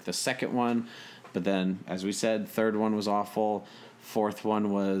about in the second one. But then, as we said, third one was awful. Fourth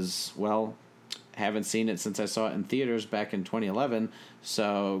one was, well, haven't seen it since I saw it in theaters back in 2011.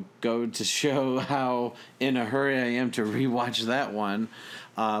 So go to show how in a hurry I am to rewatch that one.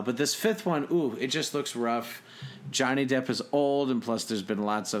 But this 5th one, it just looks rough. Johnny Depp is old, and plus there's been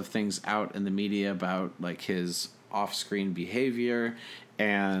lots of things out in the media about like his off-screen behavior,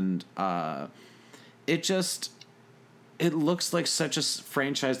 and it looks like such a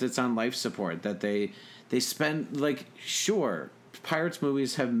franchise that's on life support that they spend, like, sure, Pirates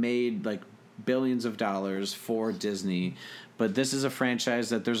movies have made like billions of dollars for Disney, but this is a franchise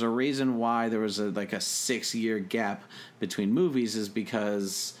that there's a reason why there was a 6-year gap between movies, is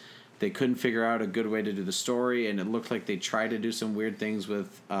because they couldn't figure out a good way to do the story, and it looked like they tried to do some weird things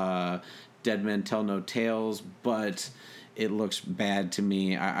with Dead Men Tell No Tales, but it looks bad to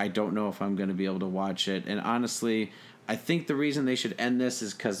me. I don't know if I'm going to be able to watch it, and honestly, I think the reason they should end this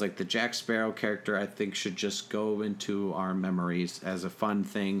is because, like, the Jack Sparrow character, I think, should just go into our memories as a fun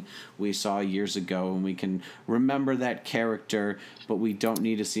thing we saw years ago, and we can remember that character, but we don't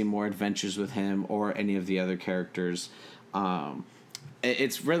need to see more adventures with him or any of the other characters.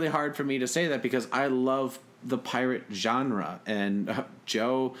 It's really hard for me to say that because I love the pirate genre, and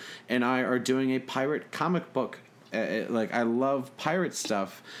Joe and I are doing a pirate comic book. I love pirate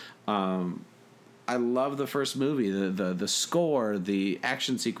stuff. I love the first movie, the score, the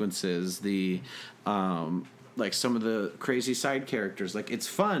action sequences, the like some of the crazy side characters. Like, it's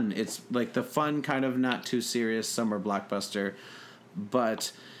fun. It's like the fun kind of not too serious summer blockbuster,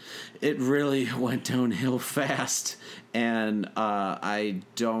 but it really went downhill fast, and I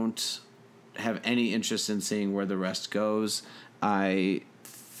don't have any interest in seeing where the rest goes. I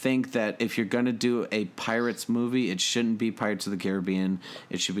think that if you're going to do a Pirates movie, it shouldn't be Pirates of the Caribbean.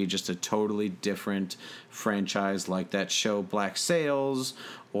 It should be just a totally different franchise like that show Black Sails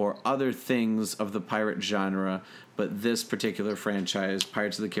or other things of the pirate genre. But this particular franchise,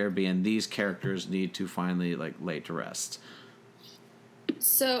 Pirates of the Caribbean, these characters need to finally lay to rest.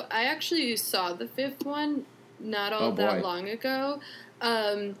 So I actually saw the 5th one not all that long ago.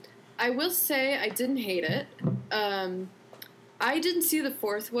 I will say I didn't hate it. I didn't see the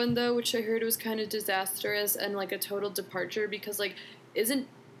 4th one, though, which I heard was kind of disastrous and, like, a total departure because, like, isn't,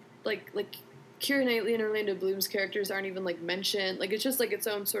 like Keira Knightley and Orlando Bloom's characters aren't even, like, mentioned. Like, it's just, like, its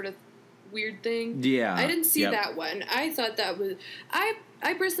own sort of weird thing. Yeah. I didn't see that one. I thought that was... I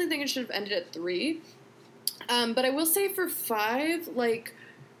personally think it should have ended at 3. But I will say for 5, like,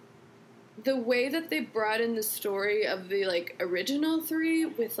 the way that they brought in the story of the, like, original 3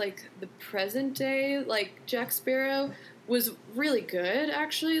 with, like, the present day, like, Jack Sparrow was really good,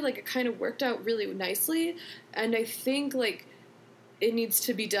 actually. Like, it kind of worked out really nicely, and I think, like, it needs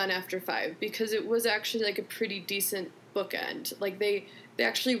to be done after 5, because it was actually, like, a pretty decent bookend. Like, they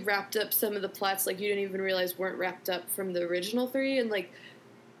actually wrapped up some of the plots, like, you didn't even realize weren't wrapped up from the original 3, and, like,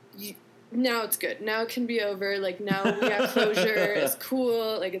 now it's good. Now it can be over. Like, now we have closure. It's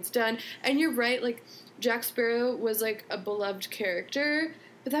cool. Like, it's done. And you're right, like, Jack Sparrow was, like, a beloved character,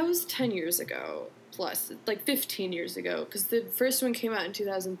 but that was 10 years ago. Plus, like 15 years ago, because the first one came out in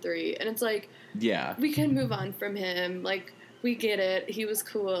 2003, and it's like, yeah, we can move on from him. Like, We get it. He was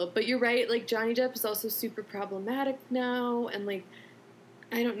cool. But you're right, like, Johnny Depp is also super problematic now, and, like,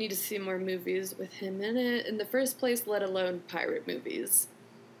 I don't need to see more movies with him in it in the first place, let alone pirate movies.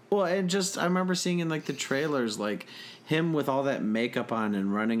 Well, and just, I remember seeing in, like, the trailers, like, him with all that makeup on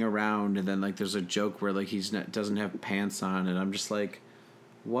and running around, and then, like, there's a joke where, like, doesn't have pants on, and I'm just like,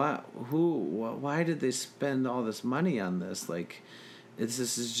 why did they spend all this money on this? Like, this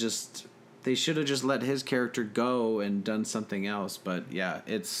is just, they should have just let his character go and done something else. But yeah,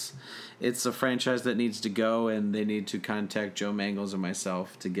 it's a franchise that needs to go, and they need to contact Joe Mangles and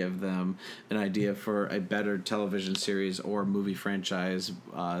myself to give them an idea for a better television series or movie franchise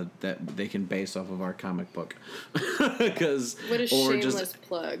that they can base off of our comic book. Because what a shameless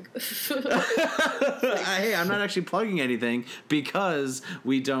plug. Hey, I'm not actually plugging anything because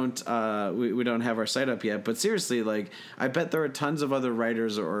we don't have our site up yet. But seriously, like, I bet there are tons of other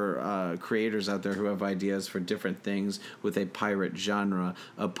writers or creators out there who have ideas for different things with a pirate genre,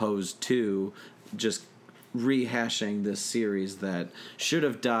 opposed to just rehashing this series that should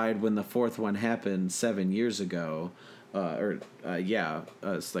have died when the fourth one happened 7 years ago.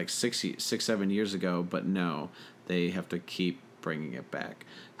 It's like 7 years ago, but no, they have to keep bringing it back.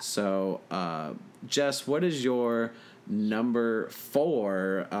 So, Jess, what is your number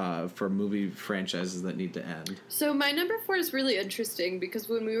 4 for movie franchises that need to end? So my number 4 is really interesting because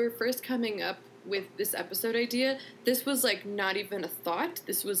when we were first coming up with this episode idea, this was like not even a thought.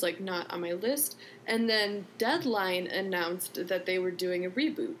 This was like not on my list. And then Deadline announced that they were doing a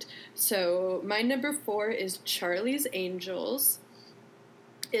reboot. So my number 4 is Charlie's Angels.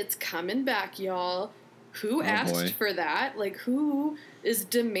 It's coming back, y'all. Who asked for that? Like, who is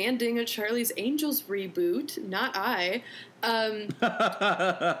demanding a Charlie's Angels reboot? Not I. Not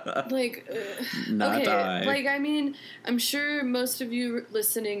I. Like, I mean, I'm sure most of you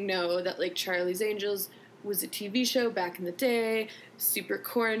listening know that, like, Charlie's Angels was a TV show back in the day, super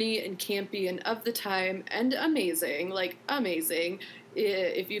corny and campy and of the time, and amazing. Like, amazing.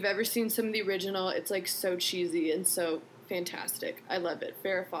 If you've ever seen some of the original, it's, like, so cheesy and so fantastic. I love it.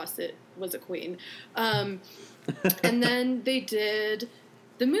 Farrah Fawcett was a queen. And then they did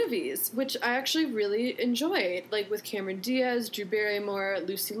the movies, which I actually really enjoyed, like with Cameron Diaz, Drew Barrymore,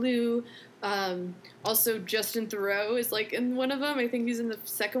 Lucy Liu. Also, Justin Theroux is like in one of them. I think he's in the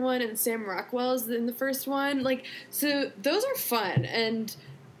second one, and Sam Rockwell is in the first one. Like, so those are fun and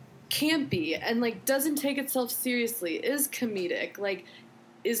campy, and like doesn't take itself seriously. Is comedic, like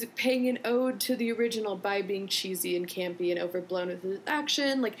is paying an ode to the original by being cheesy and campy and overblown with his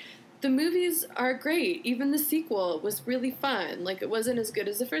action. Like, the movies are great. Even the sequel was really fun. Like, it wasn't as good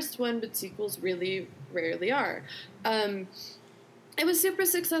as the first one, but sequels really rarely are. It was super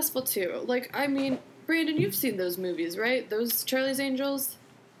successful, too. Like, I mean, Brandon, you've seen those movies, right? Those Charlie's Angels?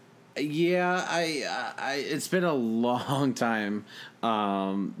 Yeah, I it's been a long time.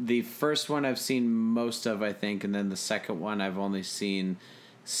 The first one I've seen most of, I think, and then the second one I've only seen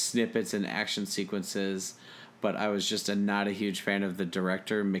snippets and action sequences, but I was just not a huge fan of the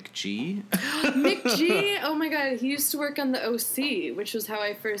director, McG. McG? Oh my god, he used to work on the OC, which was how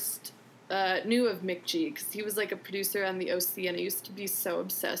I first knew of McG, because he was like a producer on the OC, and I used to be so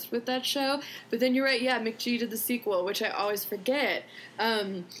obsessed with that show. But then you're right, yeah, McG did the sequel, which I always forget.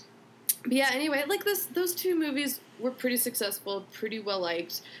 But yeah, anyway, like those two movies were pretty successful, pretty well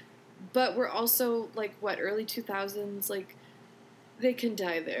liked, but were also like early 2000s, like they can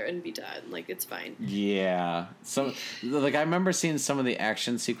die there and be done. Like, it's fine. Yeah. So, like, I remember seeing some of the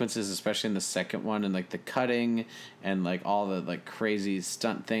action sequences, especially in the second one, and, like, the cutting and, like, all the, like, crazy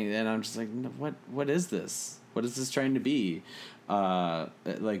stunt thing. And I'm just like, what is this? What is this trying to be?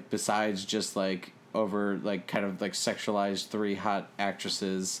 Like, besides just, like, over, like, kind of, like, sexualized 3 hot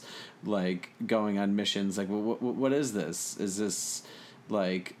actresses, like, going on missions. Like, what is this? Is this,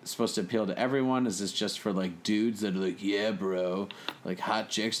 like, supposed to appeal to everyone? Is this just for, like, dudes that are like, yeah, bro, like, hot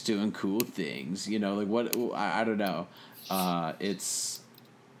chicks doing cool things, you know? Like, what? I don't know.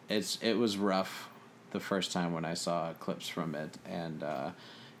 It was rough the first time when I saw clips from it, and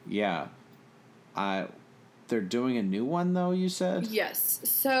yeah, they're doing a new one though, you said? Yes.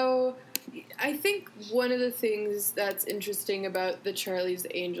 So I think one of the things that's interesting about the Charlie's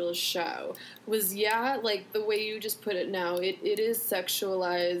Angels show was, yeah, like, the way you just put it now, it is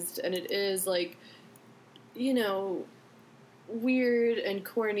sexualized, and it is, like, you know, weird and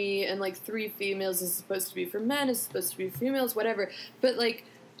corny, and, like, 3 females is supposed to be for men, is supposed to be for females, whatever. But, like,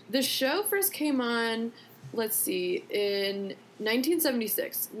 the show first came on, let's see, in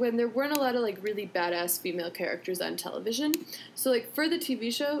 1976, when there weren't a lot of, like, really badass female characters on television. So, like, for the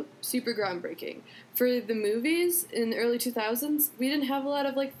TV show, super groundbreaking. For the movies in the early 2000s, we didn't have a lot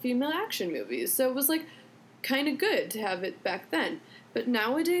of, like, female action movies. So it was, like, kind of good to have it back then. But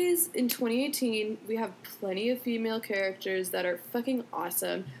nowadays, in 2018, we have plenty of female characters that are fucking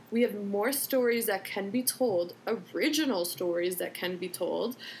awesome. We have more stories that can be told, original stories that can be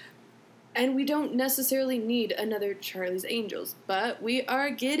told, and we don't necessarily need another Charlie's Angels, but we are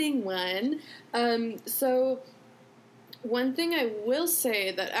getting one. So one thing I will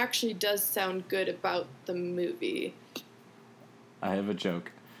say that actually does sound good about the movie. I have a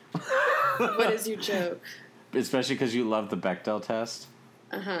joke. What is your joke? Especially because you love the Bechdel test.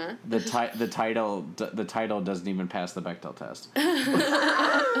 Uh-huh. The title doesn't even pass the Bechdel test.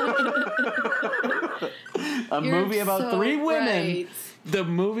 A movie about three women. Right. The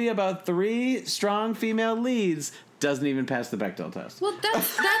movie about three strong female leads doesn't even pass the Bechdel test. Well,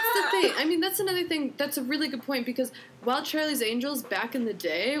 that's the thing. I mean, that's another thing. That's a really good point, because while Charlie's Angels back in the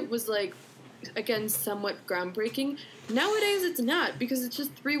day was like, again, somewhat groundbreaking, nowadays it's not, because it's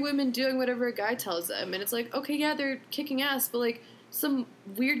just three women doing whatever a guy tells them, and it's like, okay, yeah, they're kicking ass, but like some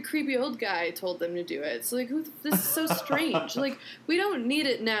weird creepy old guy told them to do it. So like, this is so strange. Like, we don't need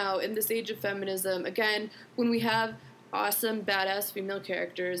it now in this age of feminism. Again, when we have awesome badass female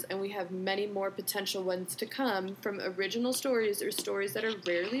characters, and we have many more potential ones to come from original stories or stories that are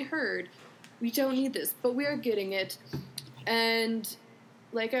rarely heard, we don't need this, but we are getting it. And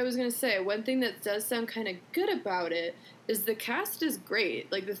like I was going to say, one thing that does sound kind of good about it is the cast is great.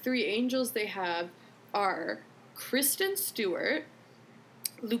 Like, the three angels they have are Kristen Stewart,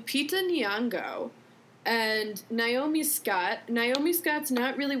 Lupita Nyong'o, and Naomi Scott. Naomi Scott's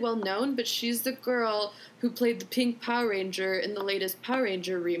not really well known, but she's the girl who played the Pink Power Ranger in the latest Power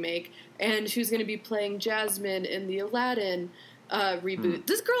Ranger remake, and who's going to be playing Jasmine in the Aladdin reboot.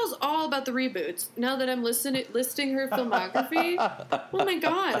 This girl's all about the reboots. Now that I'm listing her filmography, oh my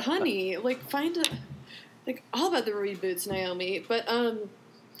god, honey, like, find a, like, all about the reboots, Naomi. But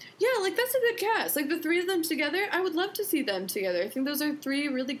yeah, like, that's a good cast. Like, the three of them together, I would love to see them together. I think those are three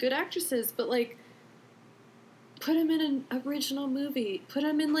really good actresses, but like, put them in an original movie. Put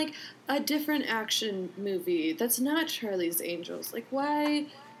them in, like, a different action movie that's not Charlie's Angels. Like, why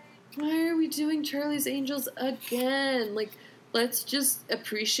are we doing Charlie's Angels again? Like, let's just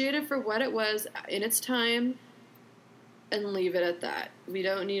appreciate it for what it was in its time and leave it at that. We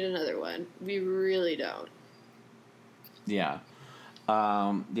don't need another one. We really don't. Yeah.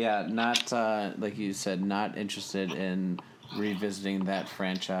 Not, like you said, not interested in revisiting that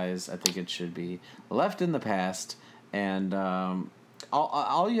franchise. I think it should be left in the past, and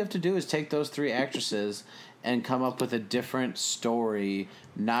all you have to do is take those three actresses and come up with a different story,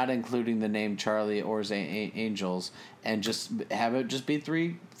 not including the name Charlie or his Angels, and just have it just be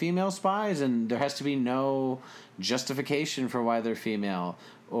three female spies, and there has to be no justification for why they're female,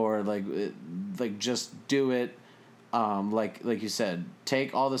 or like just do it. Like you said,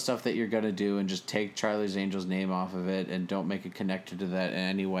 take all the stuff that you're gonna do and just take Charlie's Angels name off of it, and don't make it connected to that in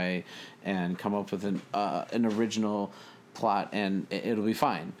any way, and come up with an original plot, and it'll be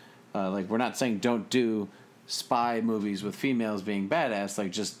fine. Like, we're not saying don't do spy movies with females being badass.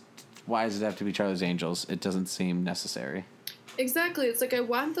 Like, just why does it have to be Charlie's Angels? It doesn't seem necessary. Exactly. It's like, I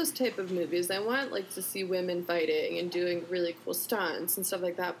want those type of movies. I want, like, to see women fighting and doing really cool stunts and stuff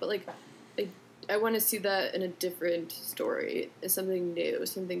like that. But like, I want to see that in a different story, something new,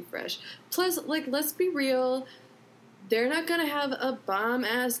 something fresh. Plus, like, let's be real, they're not going to have a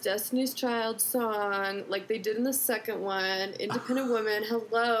bomb-ass Destiny's Child song like they did in the second one, Independent Woman,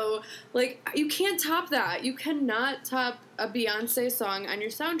 hello. Like, you can't top that. You cannot top a Beyonce song on your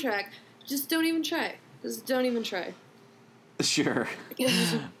soundtrack. Just don't even try. Just don't even try. Sure.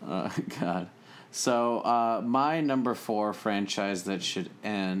 Oh, God. So, my number 4 franchise that should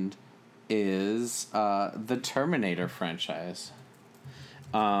end is the Terminator franchise.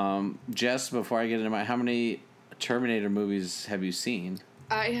 Jess, before I get into how many Terminator movies have you seen?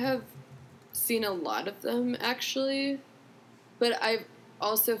 I have seen a lot of them, actually, but I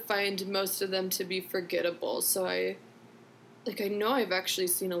also find most of them to be forgettable, so I know I've actually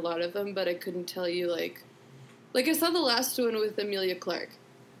seen a lot of them, but I couldn't tell you, like I saw the last one with Emilia Clarke.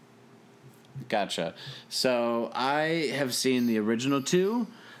 Gotcha. So I have seen the original 2,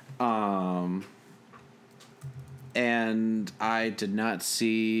 and I did not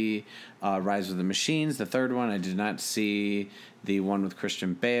see Rise of the Machines, the third one. I did not see the one with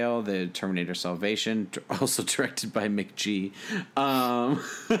Christian Bale, the Terminator Salvation, also directed by McG.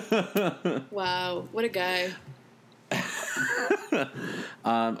 Wow, what a guy.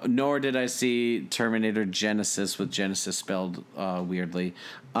 Nor did I see Terminator Genesis, with Genesis spelled weirdly.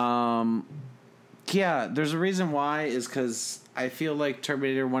 Yeah, there's a reason why is because I feel like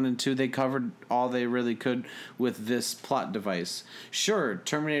Terminator 1 and 2, they covered all they really could with this plot device. Sure,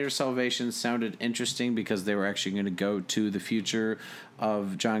 Terminator Salvation sounded interesting because they were actually going to go to the future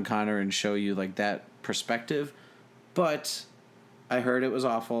of John Connor and show you like that perspective, but I heard it was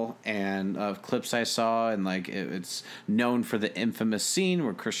awful, and clips I saw, and like it's known for the infamous scene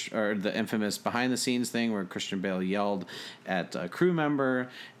where the infamous behind the scenes thing where Christian Bale yelled at a crew member,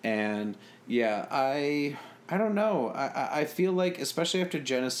 and yeah, I don't know. I feel like, especially after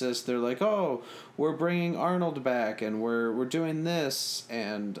Genesis, they're like, oh, we're bringing Arnold back, and we're doing this,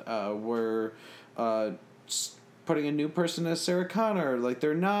 and we're putting a new person as Sarah Connor. Like,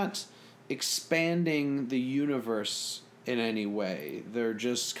 they're not expanding the universe in any way. They're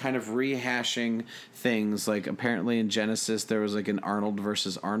just kind of rehashing things. Like, apparently in Genesis there was like an Arnold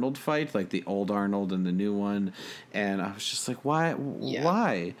versus Arnold fight, like the old Arnold and the new one, and I was just like, why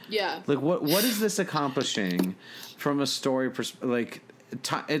like what is this accomplishing from a story like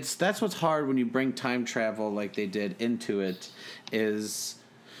it's that's what's hard when you bring time travel like they did into it, is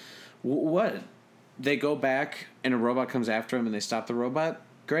what they go back and a robot comes after him and they stop the robot.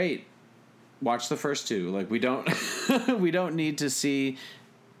 Great, watch the first two. Like, we don't we don't need to see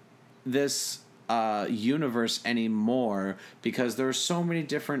this universe anymore, because there are so many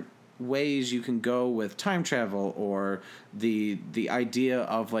different ways you can go with time travel, or the idea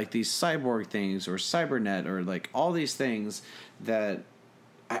of like these cyborg things or cybernet or like all these things that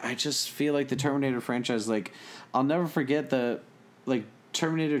I just feel like the Terminator franchise, like, I'll never forget the like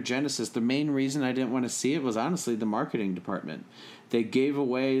Terminator Genesis. The main reason I didn't want to see it was honestly the marketing department. They gave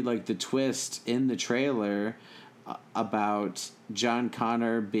away like the twist in the trailer about John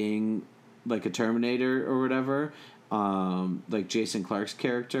Connor being like a Terminator or whatever, like Jason Clarke's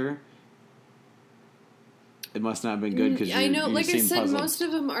character. It must not have been good because I know, you like I said, puzzled. most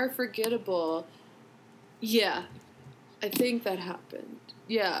of them are forgettable. Yeah, I think that happened.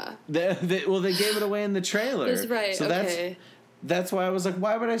 Yeah. They gave it away in the trailer. That's right. So okay. That's why I was like,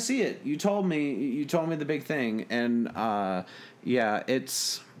 why would I see it? You told me the big thing, and yeah,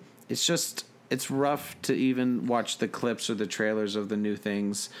 it's just, it's rough to even watch the clips or the trailers of the new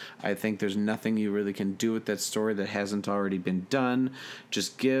things. I think there's nothing you really can do with that story that hasn't already been done.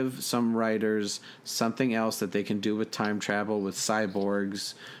 Just give some writers something else that they can do with time travel, with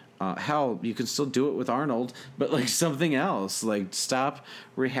cyborgs. Hell, you can still do it with Arnold, but like something else. Like, stop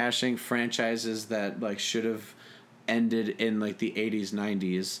rehashing franchises that like should have ended in like the 80s,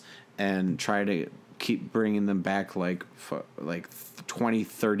 90s, and try to keep bringing them back like 20,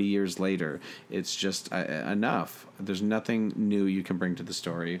 30 years later. It's just enough. There's nothing new you can bring to the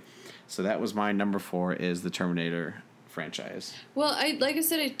story. So that was my number 4, is the Terminator franchise. Well, like I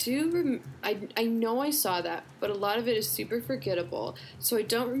said, I do I know I saw that, but a lot of it is super forgettable. So I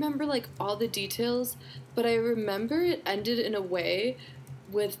don't remember like all the details, but I remember it ended in a way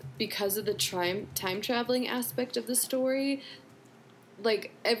because of the time traveling aspect of the story,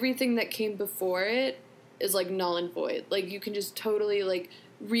 like everything that came before it is like null and void. Like, you can just totally like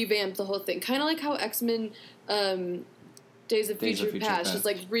revamp the whole thing, kind of like how X-Men Days of Future Past just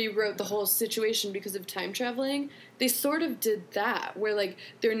like rewrote the whole situation because of time traveling. They sort of did that, where like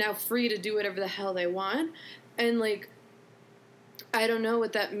they're now free to do whatever the hell they want, and like I don't know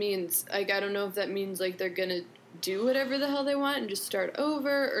what that means. Like, I don't know if that means like they're gonna do whatever the hell they want and just start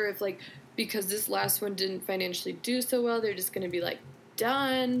over, or if like because this last one didn't financially do so well, they're just gonna be like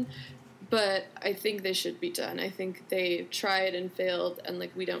done. But I think they should be done. I think they tried and failed, and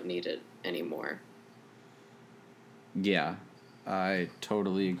like we don't need it anymore. Yeah, I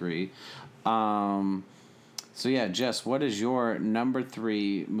totally agree. So yeah, Jess, what is your number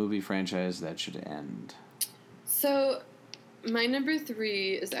 3 movie franchise that should end? So my number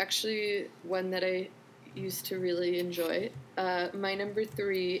 3 is actually one that I used to really enjoy. My number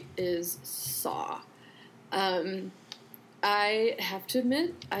 3 is Saw. I have to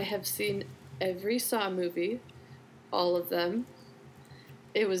admit, I have seen every Saw movie, all of them.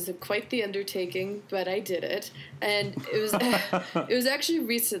 It was quite the undertaking, but I did it. And it was it was actually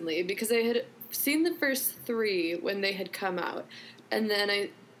recently, because I had seen the first 3 when they had come out. And then I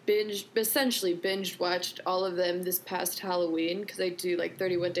essentially binge watched all of them this past Halloween, because I do like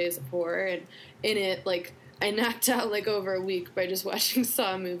 31 Days of Horror, and in it, like, I knocked out like over a week by just watching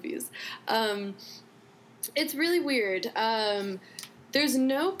Saw movies. It's really weird. There's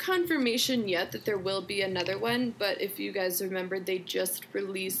no confirmation yet that there will be another one, but if you guys remember, they just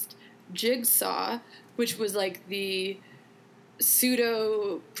released Jigsaw, which was like the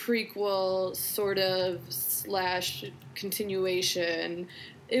pseudo prequel sort of / continuation.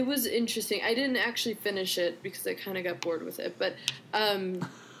 It was interesting. I didn't actually finish it because I kind of got bored with it, but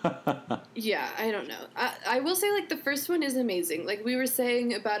Yeah, I don't know. I will say, like, the first one is amazing. Like, we were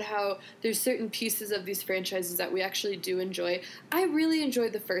saying about how there's certain pieces of these franchises that we actually do enjoy. I really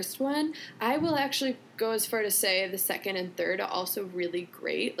enjoyed the first one. I will actually go as far to say the second and third are also really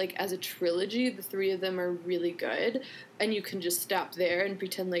great. Like, as a trilogy, the three of them are really good. And you can just stop there and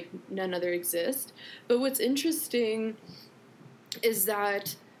pretend like none other exist. But what's interesting is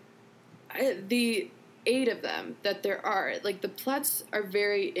that the 8 of them that there are, like, the plots are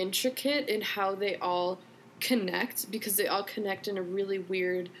very intricate in how they all connect, because they all connect in a really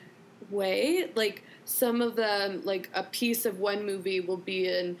weird way. Like, some of them, like, a piece of one movie will be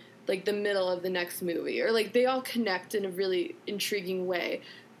in, like, the middle of the next movie, or, like, they all connect in a really intriguing way.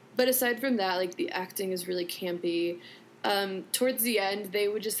 But aside from that, like, the acting is really campy. Towards the end, they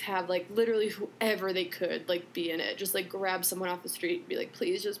would just have, like, literally whoever they could, like, be in it. Just, like, grab someone off the street and be like,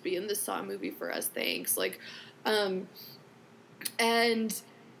 please just be in this Saw movie for us, thanks. Like, and,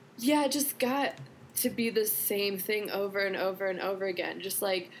 yeah, it just got to be the same thing over and over and over again. Just,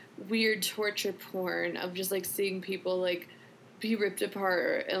 like, weird torture porn of just, like, seeing people, like, be ripped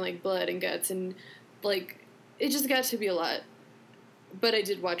apart and, like, blood and guts. And, like, it just got to be a lot. But I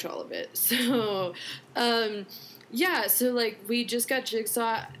did watch all of it. So, yeah, so, like, we just got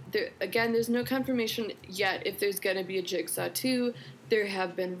Jigsaw. Again, there's no confirmation yet if there's going to be a Jigsaw 2. There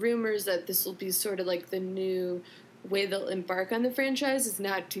have been rumors that this will be sort of like the new way they'll embark on the franchise, is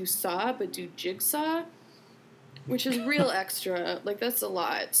not do Saw, but do Jigsaw, which is real extra. Like, that's a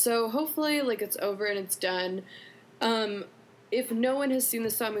lot. So hopefully, like, it's over and it's done. If no one has seen the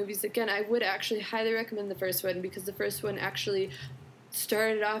Saw movies, again, I would actually highly recommend the first one, because the first one actually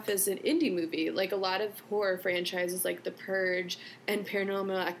started off as an indie movie. Like, a lot of horror franchises like The Purge and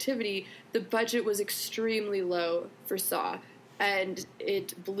Paranormal Activity, the budget was extremely low for Saw, and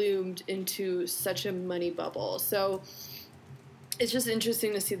it bloomed into such a money bubble. So it's just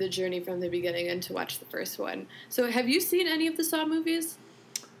interesting to see the journey from the beginning and to watch the first one. So have you seen any of the Saw movies?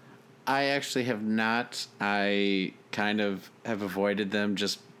 I actually have not. I kind of have avoided them,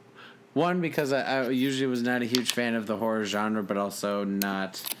 just one, because I usually was not a huge fan of the horror genre, but also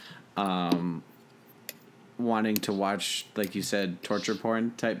not wanting to watch, like you said, torture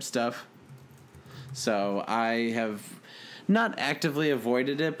porn type stuff. So I have not actively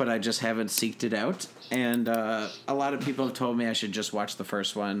avoided it, but I just haven't seeked it out. And a lot of people have told me I should just watch the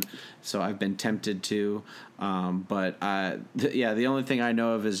first one, so I've been tempted to. But the only thing I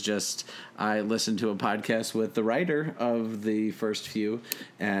know of is just I listened to a podcast with the writer of the first few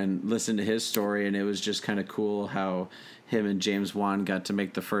and listened to his story, and it was just kind of cool how him and James Wan got to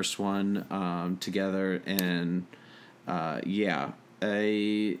make the first one together. And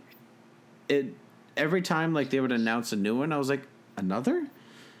every time, like, they would announce a new one, I was like, another,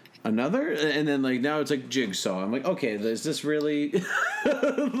 and then, like, now it's like Jigsaw. I'm like, okay, is this really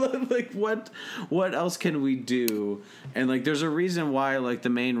like, what else can we do? And, like, there's a reason why, like, the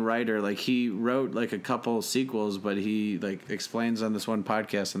main writer, like, he wrote, like, a couple sequels, but he, like, explains on this one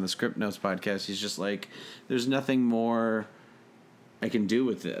podcast, on the Script Notes podcast, he's just like, there's nothing more I can do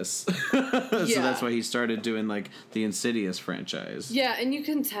with this. So that's why he started doing, like, the Insidious franchise. Yeah, and you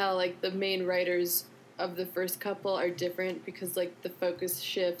can tell, like, the main writers of the first couple are different, because, like, the focus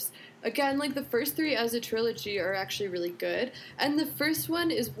shifts. Again, like, the first 3 as a trilogy are actually really good, and the first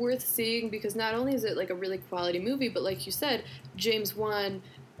one is worth seeing because not only is it, like, a really quality movie, but, like you said, James Wan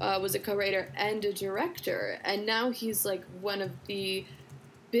was a co-writer and a director, and now he's, like, one of the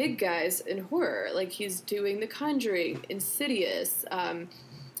big guys in horror. Like, he's doing The Conjuring, Insidious,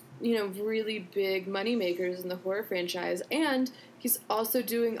 really big moneymakers in the horror franchise, and he's also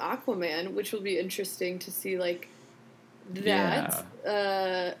doing Aquaman, which will be interesting to see, like, that.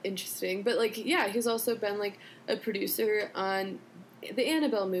 Yeah. Interesting. But, like, yeah, he's also been, like, a producer on the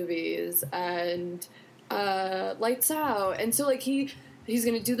Annabelle movies and Lights Out. And so, like, he's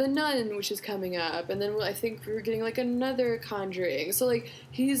going to do The Nun, which is coming up. And then I think we're getting, like, another Conjuring. So, like,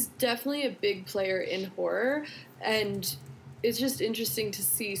 he's definitely a big player in horror. And it's just interesting to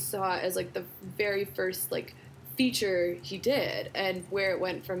see Saw as, like, the very first, like, feature he did and where it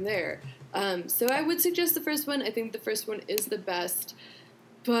went from there. So I would suggest the first one. I think the first one is the best,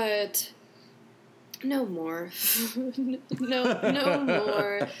 but no more. no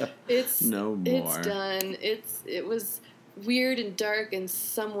more. It's done. It was weird and dark and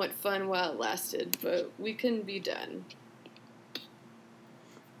somewhat fun while it lasted, but we can be done.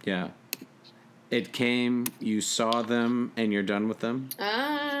 Yeah. It came, you saw them, and you're done with them?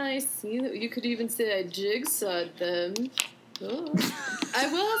 Ah, I see. You could even say I jigsawed them. Oh. I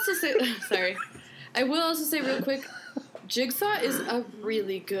will also say real quick, Jigsaw is a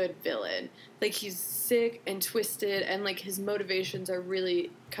really good villain. Like, he's sick and twisted, and, like, his motivations are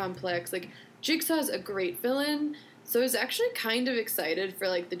really complex. Like, Jigsaw's a great villain, so I was actually kind of excited for,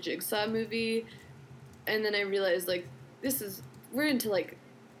 like, the Jigsaw movie, and then I realized, like, we're into, like,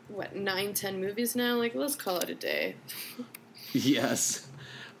 9-10 movies now? Like, let's call it a day. Yes.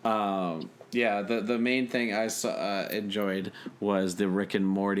 Yeah, the main thing I enjoyed was the Rick and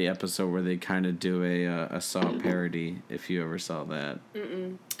Morty episode where they kind of do a Saw parody, if you ever saw that.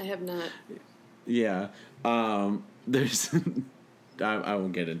 I have not. Yeah. There's... I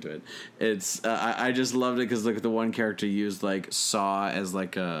won't get into it. It's I just loved it because, like, the one character used, like, saw as,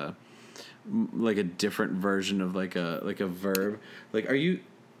 like a different version of, like a verb. Like, are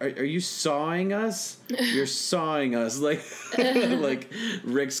you sawing us? You're sawing us. Like, like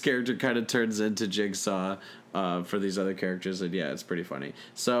Rick's character kind of turns into Jigsaw for these other characters, and yeah, it's pretty funny.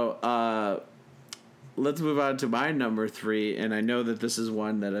 So let's move on to my number 3, and I know that this is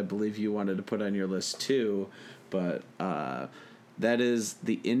one that I believe you wanted to put on your list too, but that is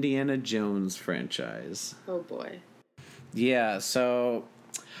the Indiana Jones franchise. Oh boy. Yeah, so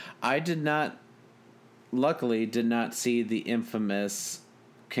I luckily did not see the infamous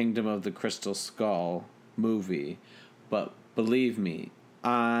Kingdom of the Crystal Skull movie, but believe me,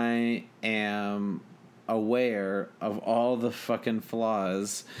 I am aware of all the fucking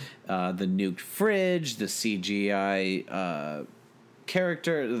flaws, the nuked fridge, the CGI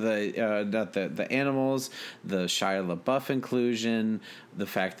character, the animals, the Shia LaBeouf inclusion, the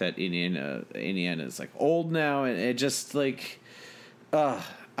fact that Indiana is, like, old now, and it just, like,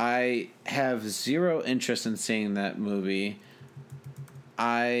 I have zero interest in seeing that movie.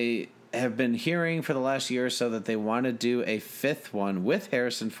 I have been hearing for the last year or so that they want to do a 5th one with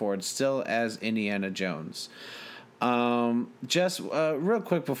Harrison Ford still as Indiana Jones. Just real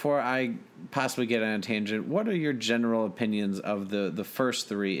quick before I possibly get on a tangent, what are your general opinions of the first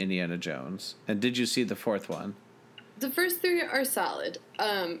 3 Indiana Jones? And did you see the 4th one? The first 3 are solid.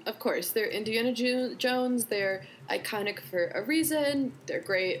 Of course, they're Indiana Jones. They're iconic for a reason. They're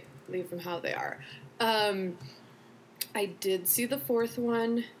great. Leave them how they are. I did see the 4th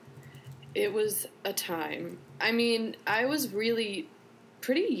one. It was a time. I mean, I was really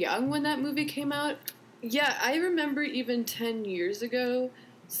pretty young when that movie came out. Yeah, I remember even 10 years ago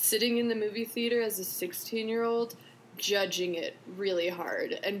sitting in the movie theater as a 16-year-old judging it really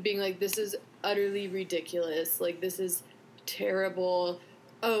hard and being like, this is utterly ridiculous. Like, this is terrible.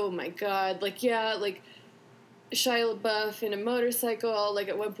 Oh my god. Like, yeah, like, Shia LaBeouf in a motorcycle. Like,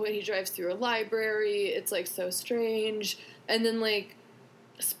 at one point he drives through a library. It's, like, so strange. And then, like,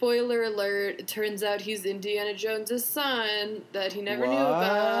 spoiler alert, it turns out he's Indiana Jones' son that he never knew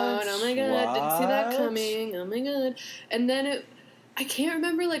about. Oh my god, didn't see that coming. Oh my god. And then I can't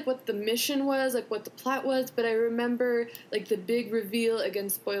remember, like, what the mission was, like, what the plot was, but I remember, like, the big reveal, again,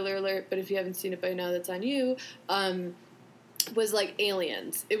 spoiler alert, but if you haven't seen it by now, that's on you, was, like,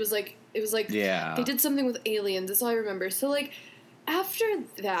 aliens. It was like, yeah, they did something with aliens, that's all I remember. So, like, after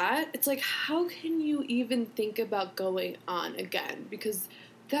that, it's like, how can you even think about going on again? Because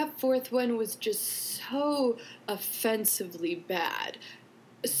that 4th one was just so offensively bad.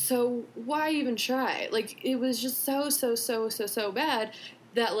 So why even try? Like, it was just so bad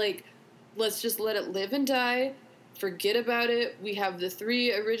that, like, let's just let it live and die. Forget about it. We have the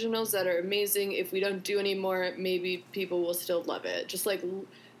 3 originals that are amazing. If we don't do any more, maybe people will still love it. Just, like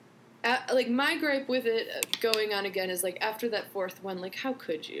my gripe with it going on again is, like, after that 4th one, like, how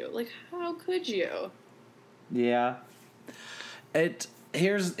could you? Like, how could you? Yeah.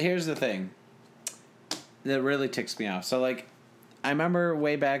 Here's the thing that really ticks me off. So, like, I remember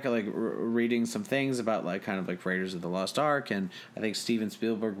way back, like, reading some things about, like, kind of like Raiders of the Lost Ark, and I think Steven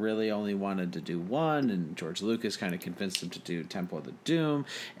Spielberg really only wanted to do one, and George Lucas kind of convinced him to do Temple of the Doom,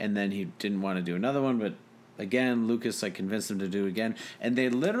 and then he didn't want to do another one, but again, Lucas, like, convinced him to do it again, and they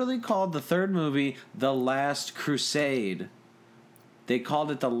literally called the 3rd movie The Last Crusade. They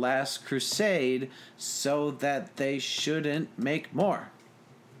called it The Last Crusade so that they shouldn't make more.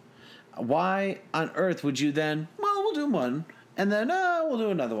 Why on earth would you then, well, we'll do one, and then, we'll do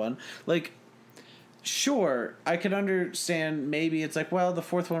another one? Like, sure, I could understand maybe it's like, well, the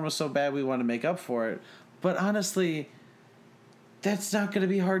 4th one was so bad we want to make up for it. But honestly, that's not going to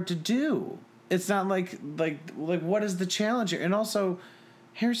be hard to do. It's not like what is the challenge here? And also,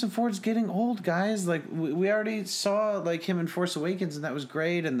 Harrison Ford's getting old, guys. Like, we already saw, like, him in Force Awakens, and that was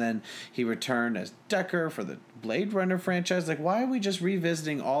great. And then he returned as Decker for the Blade Runner franchise. Like, why are we just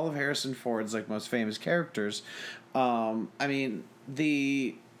revisiting all of Harrison Ford's, like, most famous characters? I mean,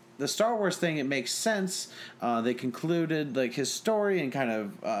 the Star Wars thing, it makes sense. They concluded, like, his story and kind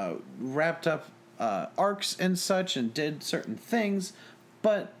of wrapped up arcs and such and did certain things,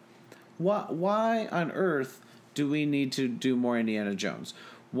 but why on earth do we need to do more Indiana Jones?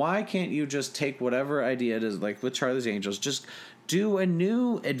 Why can't you just take whatever idea it is, like with Charlie's Angels, just do a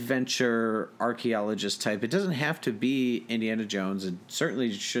new adventure archaeologist type? It doesn't have to be Indiana Jones. It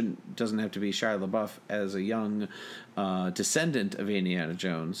certainly doesn't have to be Shia LaBeouf as a young descendant of Indiana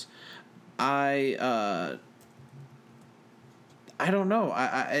Jones. I don't know.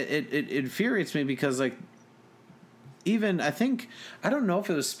 It infuriates me because, like, even I don't know if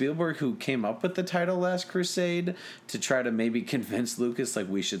it was Spielberg who came up with the title Last Crusade to try to maybe convince Lucas, like,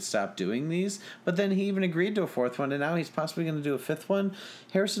 we should stop doing these. But then he even agreed to a fourth one, and now he's possibly going to do a fifth one.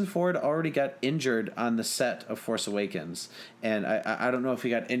 Harrison Ford already got injured on the set of Force Awakens, and I don't know if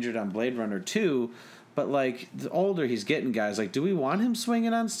he got injured on Blade Runner 2. But, like, the older he's getting, guys, like, do we want him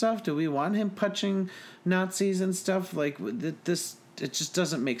swinging on stuff? Do we want him punching Nazis and stuff? Like, this, it just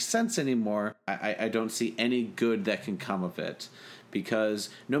doesn't make sense anymore. I don't see any good that can come of it. Because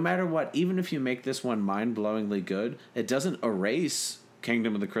no matter what, even if you make this one mind-blowingly good, it doesn't erase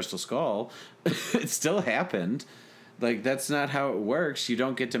Kingdom of the Crystal Skull. It still happened. Like, that's not how it works. You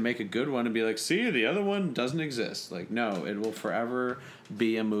don't get to make a good one and be like, see, the other one doesn't exist. Like, no, it will forever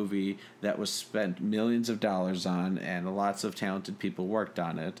be a movie that was spent millions of dollars on and lots of talented people worked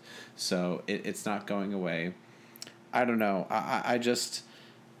on it. So it's not going away. I don't know.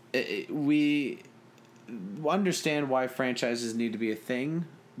 We understand why franchises need to be a thing,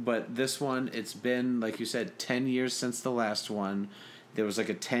 but this one, it's been, like you said, 10 years since the last one. There was like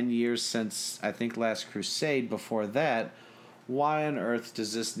a 10 years since, I think, Last Crusade. Before that, why on earth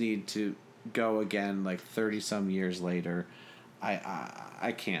does this need to go again like 30-some years later?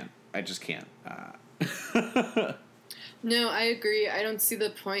 I can't. I just can't. No, I agree. I don't see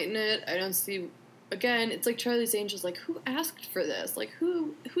the point in it. I don't see... Again, it's like Charlie's Angels. Like, who asked for this? Like,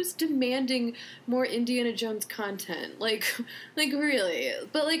 who's demanding more Indiana Jones content? Like really?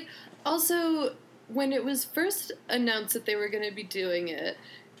 But, like, also... When it was first announced that they were going to be doing it,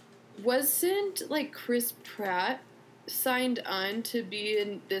 wasn't, like, Chris Pratt signed on to be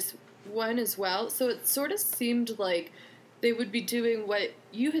in this one as well? So it sort of seemed like they would be doing what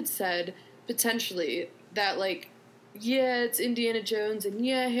you had said, potentially, that, like, yeah, it's Indiana Jones, and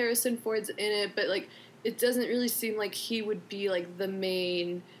yeah, Harrison Ford's in it, but, like, it doesn't really seem like he would be, like, the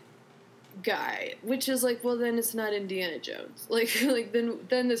main guy, which is like, well, then it's not Indiana Jones. Like then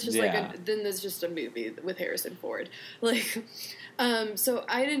it's just then there's just a movie with Harrison Ford. Like, so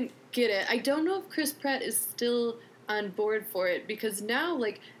I didn't get it. I don't know if Chris Pratt is still on board for it because now,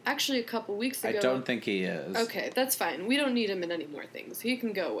 like, actually a couple weeks ago, I don't think he is. Okay, that's fine. We don't need him in any more things. He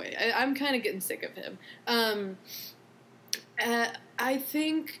can go away. I'm kind of getting sick of him. I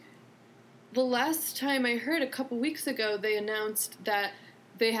think the last time I heard, a couple weeks ago, they announced that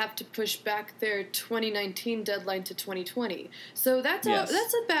they have to push back their 2019 deadline to 2020. So that's a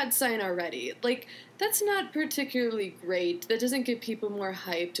bad sign already. Like, that's not particularly great. That doesn't get people more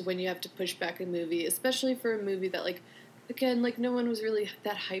hyped when you have to push back a movie, especially for a movie that, like, again, like, no one was really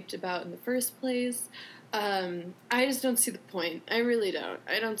that hyped about in the first place. I just don't see the point. I really don't.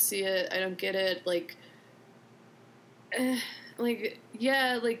 I don't see it. I don't get it. Like,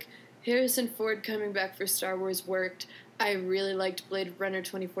 yeah, like, Harrison Ford coming back for Star Wars worked. I really liked Blade Runner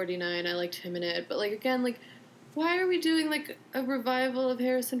 2049. I liked him in it. But, like, again, like, why are we doing, like, a revival of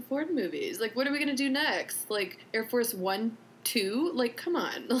Harrison Ford movies? Like, what are we going to do next? Like, Air Force 1, 2? Like, come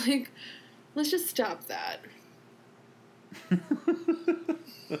on. Like, let's just stop that.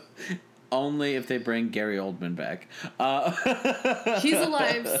 Only if they bring Gary Oldman back. He's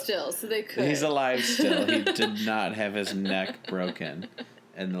alive still, so they could. He's alive still. He did not have his neck broken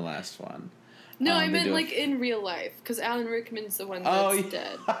in the last one. No, I meant, like, in real life, because Alan Rickman's the one that's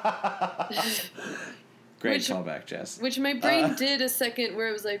dead. Great callback, Jess. Which my brain did a second where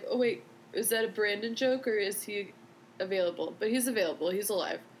it was like, oh, wait, is that a Brandon joke, or is he available? But he's available. He's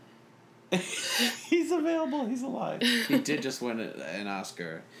alive. He's available. He's alive. He did just win an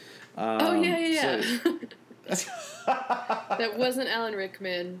Oscar. Yeah. So. That wasn't Alan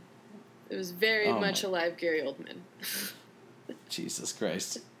Rickman. It was very much alive Gary Oldman. Jesus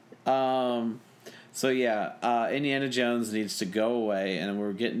Christ. So yeah, Indiana Jones needs to go away, and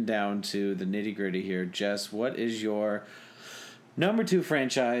we're getting down to the nitty-gritty here. Jess, what is your number 2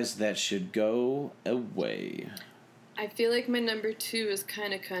 franchise that should go away? I feel like my number 2 is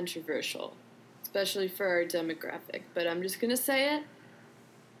kind of controversial, especially for our demographic, but I'm just going to say it.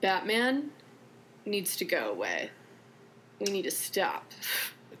 Batman needs to go away. We need to stop.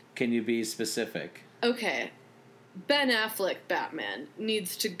 Can you be specific? Okay. Ben Affleck Batman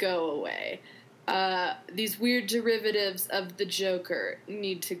needs to go away. these weird derivatives of the Joker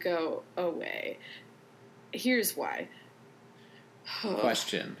need to go away. Here's why.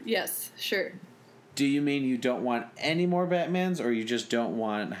 Question. Yes, sure. Do you mean you don't want any more Batmans, or you just don't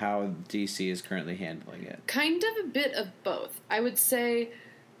want how DC is currently handling it? Kind of a bit of both. I would say,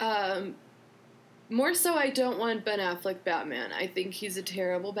 more so I don't want Ben Affleck Batman. I think he's a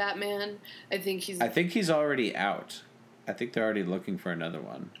terrible Batman. I think he's already out. I think they're already looking for another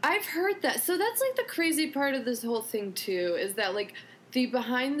one. I've heard that. So that's, like, the crazy part of this whole thing, too, is that, like, the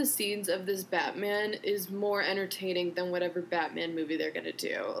behind the scenes of this Batman is more entertaining than whatever Batman movie they're gonna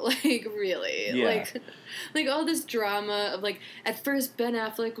do. Like, really. Yeah. Like all this drama of, like, at first Ben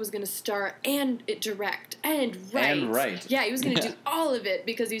Affleck was gonna star and direct and write. And write. Yeah, he was gonna do all of it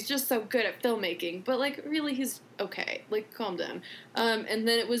because he's just so good at filmmaking. But, like, really, he's okay. Like, calm down. And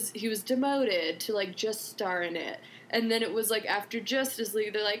then he was demoted to, like, just star in it. And then it was, like, after Justice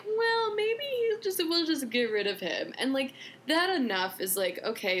League, they're like, well, maybe we'll just get rid of him. And, like, that enough is like,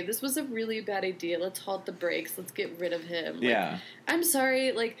 okay, this was a really bad idea. Let's halt the brakes. Let's get rid of him. Like, yeah. I'm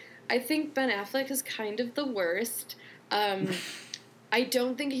sorry. Like, I think Ben Affleck is kind of the worst. I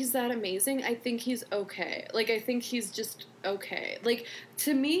don't think he's that amazing. I think he's okay. Like, I think he's just okay. Like,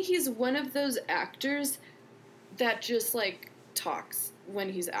 to me, he's one of those actors that just, like, talks when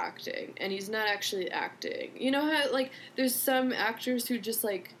he's acting, and he's not actually acting. You know how, like, there's some actors who just,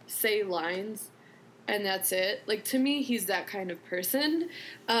 like, say lines, and that's it? Like, to me, he's that kind of person.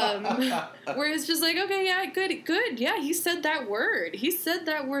 Where it's just like, okay, yeah, good, yeah, he said that word. He said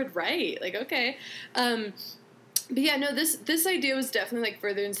that word right. Like, okay. But yeah, no, this idea was definitely, like,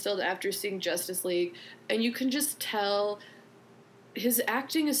 further instilled after seeing Justice League, and you can just tell his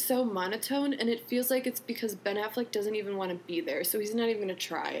acting is so monotone, and it feels like it's because Ben Affleck doesn't even want to be there, so he's not even going to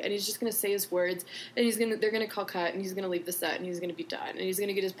try, and he's just going to say his words, and they're going to call cut, and he's going to leave the set, and he's going to be done, and he's going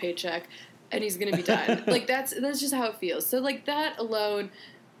to get his paycheck, and he's going to be done. Like, that's just how it feels. So, like, that alone,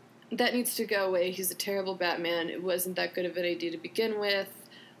 that needs to go away. He's a terrible Batman. It wasn't that good of an idea to begin with.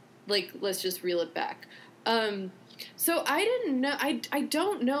 Like, let's just reel it back. So I didn't know. I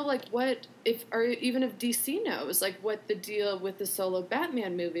don't know, like, what if DC knows, like, what the deal with the solo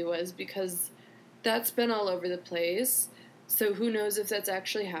Batman movie was, because that's been all over the place. So who knows if that's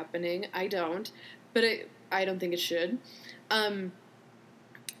actually happening? I don't, but I don't think it should.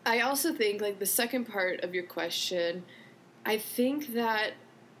 I also think, like, the second part of your question, I think that,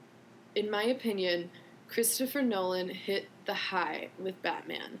 in my opinion, Christopher Nolan hit the high with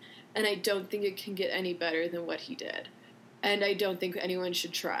Batman. And I don't think it can get any better than what he did. And I don't think anyone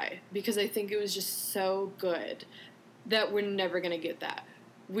should try. Because I think it was just so good that we're never going to get that.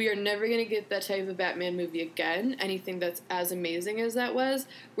 We are never going to get that type of Batman movie again. Anything that's as amazing as that was.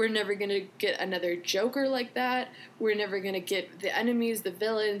 We're never going to get another Joker like that. We're never going to get the enemies, the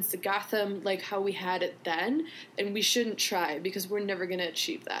villains, the Gotham, like how we had it then. And we shouldn't try, because we're never going to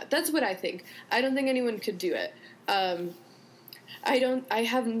achieve that. That's what I think. I don't think anyone could do it. I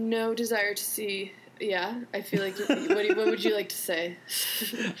have no desire to see. Yeah, I feel like. What would you like to say?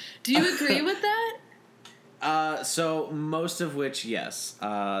 Do you agree with that? So most of which, yes.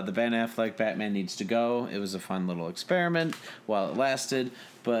 The Ben Affleck Batman needs to go. It was a fun little experiment while it lasted,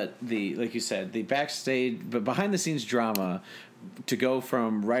 but like you said, the behind the scenes drama to go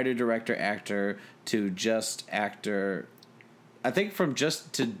from writer, director, actor to just actor. I think from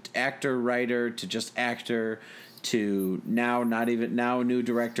just to actor, writer to just actor. To now new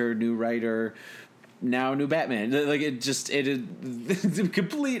director, new writer, now new Batman. Like, it is the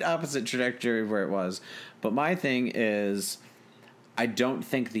complete opposite trajectory of where it was. But my thing is, I don't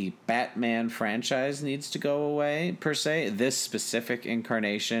think the Batman franchise needs to go away, per se. This specific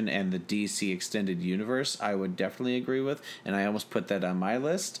incarnation and the DC Extended Universe, I would definitely agree with, and I almost put that on my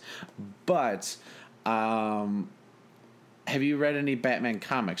list. But, have you read any Batman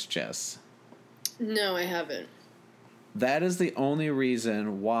comics, Jess? No, I haven't. That is the only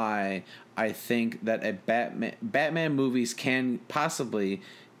reason why I think that a Batman movies can possibly,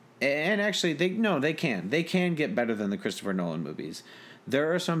 and actually they can get better than the Christopher Nolan movies.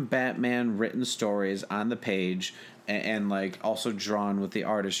 There are some Batman written stories on the page and like also drawn with the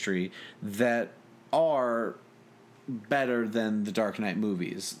artistry that are better than the Dark Knight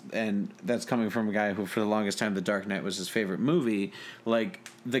movies, and that's coming from a guy who for the longest time the Dark Knight was his favorite movie. Like,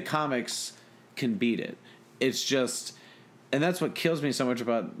 the comics can beat it. It's just, and that's what kills me so much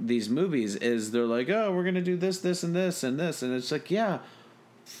about these movies is they're like, oh, we're gonna do this and this and this, and it's like, yeah,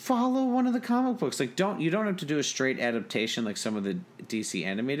 follow one of the comic books. Like, you don't have to do a straight adaptation like some of the DC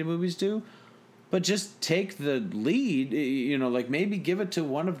animated movies do. But just take the lead, like maybe give it to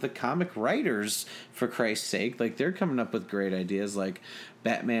one of the comic writers, for Christ's sake. Like, they're coming up with great ideas like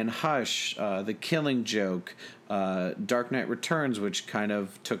Batman Hush, The Killing Joke, Dark Knight Returns, which kind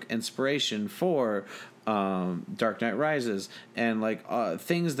of took inspiration for Dark Knight Rises, and like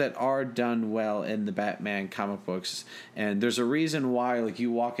things that are done well in the Batman comic books. And there's a reason why, like,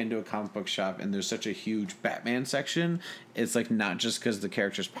 you walk into a comic book shop and there's such a huge Batman section. It's like not just because the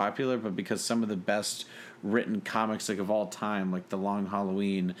character's popular, but because some of the best written comics, like, of all time, like The Long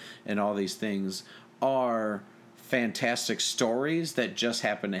Halloween and all these things, are fantastic stories that just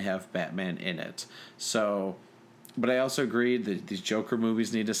happen to have Batman in it. So, but I also agree that these Joker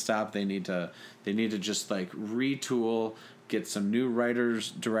movies need to stop. They need to just like retool, get some new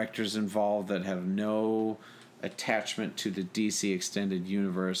writers, directors involved that have no attachment to the DC extended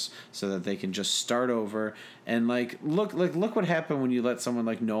universe, so that they can just start over. And look what happened when you let someone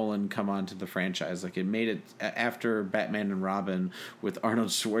like Nolan come onto the franchise. Like, it made it after Batman and Robin with Arnold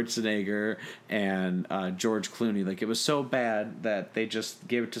Schwarzenegger and George Clooney. Like, it was so bad that they just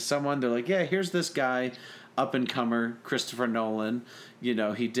gave it to someone. They're like, yeah, here's this guy, up and comer, Christopher Nolan.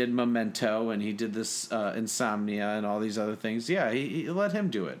 He did Memento and he did this Insomnia and all these other things. Yeah, he let him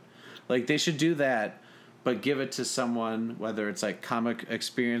do it. Like, they should do that, but give it to someone, whether it's like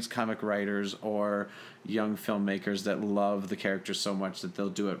experienced comic writers or young filmmakers that love the character so much that they'll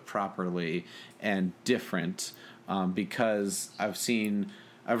do it properly and different. Because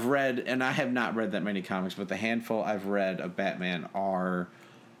I've read, and I have not read that many comics, but the handful I've read of Batman are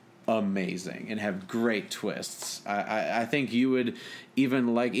amazing and have great twists. I think you would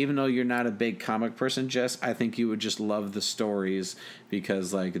even though you're not a big comic person, Jess, I think you would just love the stories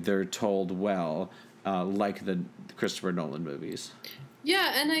because like they're told well, like the Christopher Nolan movies.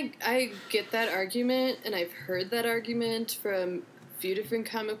 Yeah, and I get that argument, and I've heard that argument from a few different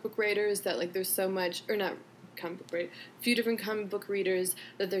comic book writers that like there's so much, or not comic book writer, few different comic book readers,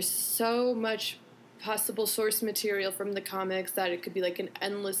 that there's so much possible source material from the comics that it could be like an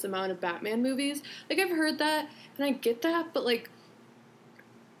endless amount of Batman movies. Like, I've heard that and I get that, but like,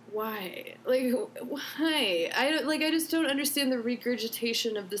 why? Like, why? I just don't understand the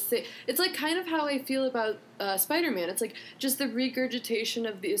regurgitation of the same. It's like kind of how I feel about Spider-Man. It's like just the regurgitation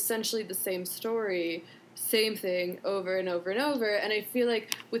of essentially the same story, same thing over and over and over. And I feel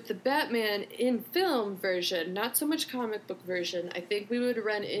like with the Batman in film version, not so much comic book version, I think we would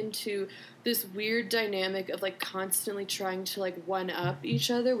run into this weird dynamic of like constantly trying to like one up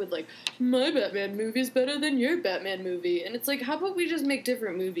each other with like, my Batman movie is better than your Batman movie. And it's like, how about we just make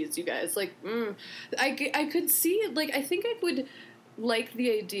different movies, you guys? Like, I could see it. Like, I think I would like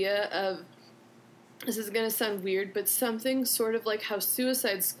the idea of, this is going to sound weird, but something sort of like how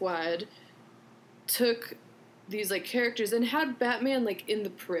Suicide Squad took these like characters and had Batman like in the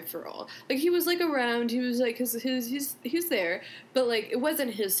peripheral. Like, he was like around, he was like he's there, but like it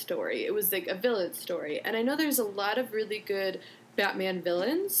wasn't his story. It was like a villain story. And I know there's a lot of really good Batman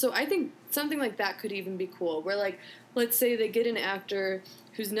villains, so I think something like that could even be cool, where like, let's say they get an actor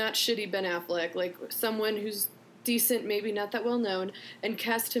who's not shitty Ben Affleck, like someone who's decent, maybe not that well known, and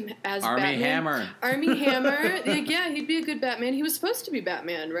cast him as Batman. Hammer. Armie Hammer. Like, yeah, he'd be a good Batman. He was supposed to be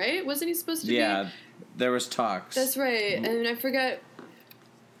Batman, right? Wasn't he supposed to be? Yeah, there was talks. That's right. And I forgot,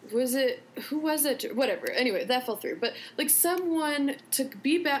 who was it? Whatever. Anyway, that fell through. But like someone to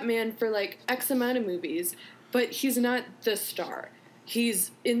be Batman for like X amount of movies, but he's not the star. He's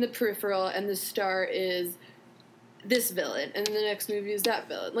in the peripheral, and the star is this villain, and the next movie is that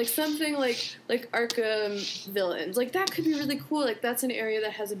villain. Like something like Arkham villains. Like, that could be really cool. Like, that's an area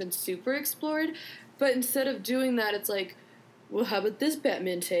that hasn't been super explored. But instead of doing that, it's like, well, how about this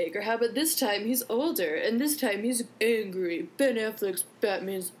Batman take? Or how about this time he's older, and this time he's angry. Ben Affleck's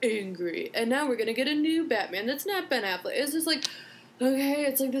Batman's angry. And now we're gonna get a new Batman that's not Ben Affleck. It's just like, okay,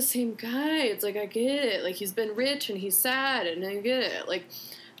 it's like the same guy. It's like, I get it. Like, he's been rich and he's sad, and I get it. Like,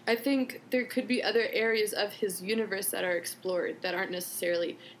 I think there could be other areas of his universe that are explored that aren't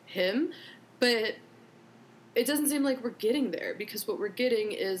necessarily him, but it doesn't seem like we're getting there, because what we're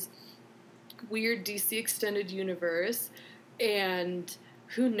getting is weird DC extended universe, and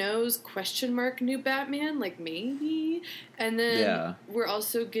who knows, question mark new Batman, like maybe, and then we're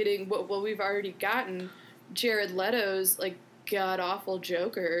also getting what we've already gotten, Jared Leto's like god awful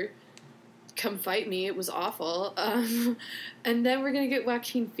Joker. Come fight me, it was awful. And then we're going to get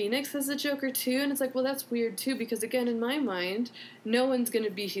Joaquin Phoenix as the Joker too, and it's like, well, that's weird too, because again, in my mind, no one's going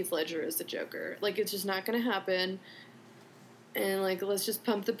to be Heath Ledger as the Joker. Like, it's just not going to happen. And like, let's just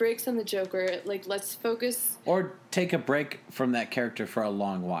pump the brakes on the Joker. Like, let's focus. Or take a break from that character for a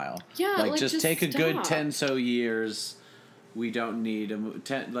long while. Yeah, like just take stop. a good 10 so years we don't need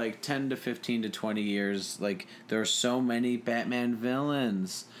 10 to 15 to 20 years. Like, there are so many Batman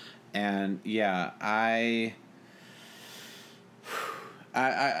villains. And yeah, I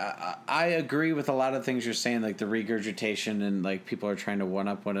agree with a lot of things you're saying, like the regurgitation and like people are trying to one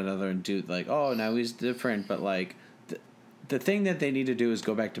up one another and do like, oh, now he's different. But like the thing that they need to do is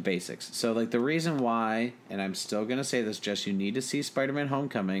go back to basics. So like the reason why, and I'm still going to say this, Jess, you need to see Spider-Man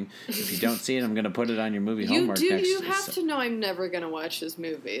Homecoming. If you don't see it, I'm going to put it on your movie homework next. You have to know I'm never going to watch this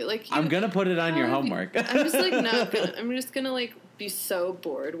movie. Like I'm going to put it on your homework. I'm just like not going to. I'm just going to like be so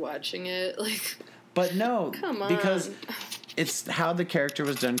bored watching it. Like, but no, come on. Because it's how the character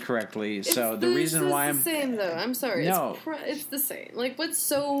was done correctly. So the reason why I'm the same though. I'm sorry. No, it's the same. Like, what's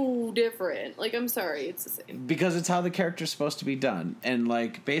so different? Like, I'm sorry, it's the same. Because it's how the character's supposed to be done, and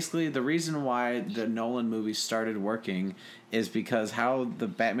like basically the reason why the Nolan movies started working is because how the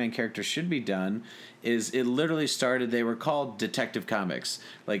Batman character should be done is it literally started. They were called Detective Comics.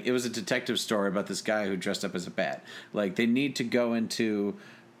 Like, it was a detective story about this guy who dressed up as a bat. Like, they need to go into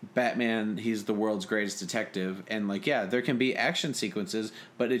Batman, he's the world's greatest detective, and like, yeah, there can be action sequences,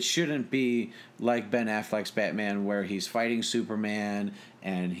 but it shouldn't be like Ben Affleck's Batman where he's fighting Superman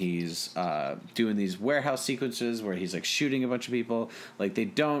and he's doing these warehouse sequences where he's like shooting a bunch of people. Like, they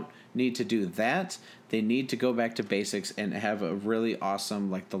don't need to do that. They need to go back to basics and have a really awesome,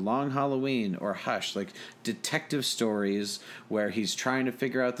 like The Long Halloween or Hush, like detective stories where he's trying to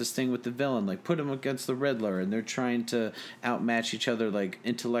figure out this thing with the villain, like put him against the Riddler, and they're trying to outmatch each other like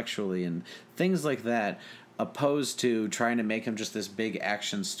intellectually and things like that, opposed to trying to make him just this big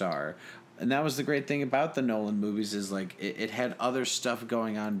action star. And that was the great thing about the Nolan movies is like it had other stuff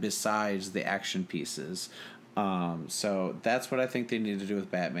going on besides the action pieces. So that's what I think they need to do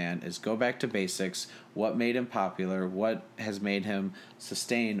with Batman is go back to basics. What made him popular? What has made him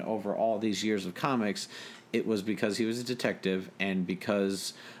sustain over all these years of comics? It was because he was a detective and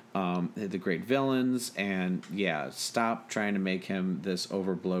because the great villains, and yeah, stop trying to make him this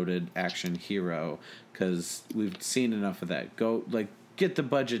overbloated action hero because we've seen enough of that. Go like get the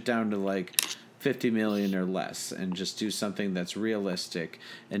budget down to like $50 million or less and just do something that's realistic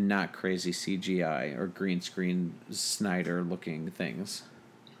and not crazy CGI or green screen Snyder looking things.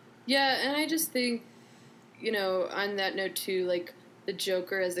 Yeah, and I just think, you know, on that note too, like the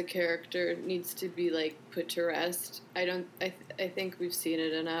Joker as a character needs to be like put to rest. I think we've seen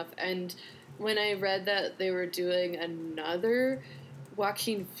it enough. And when I read that they were doing another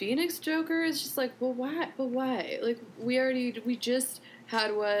Joaquin Phoenix Joker, it's just like, well, why? But why? Like, we just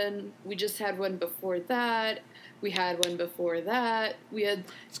had one. We just had one before that. We had one before that. We had.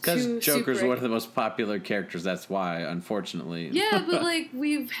 It's because Joker's one of the most popular characters. That's why, unfortunately. Yeah, but like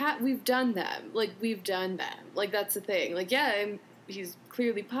we've done them. Like we've done them. Like that's the thing. Like yeah, he's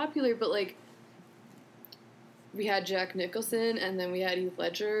clearly popular, but like we had Jack Nicholson, and then we had Heath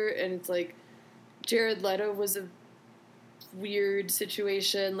Ledger, and it's like Jared Leto was a weird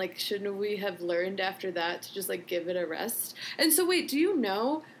situation. Like, shouldn't we have learned after that to just like give it a rest? And so wait, do you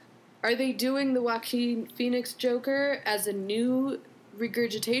know, are they doing the Joaquin Phoenix Joker as a new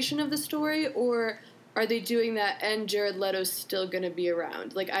regurgitation of the story, or are they doing that and Jared Leto's still going to be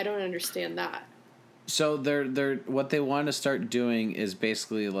around? Like, I don't understand that. So they're what they want to start doing is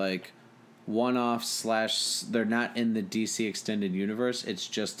basically like one-off / they're not in the DC extended universe. It's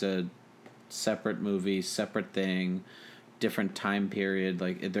just a separate movie, separate thing, different time period.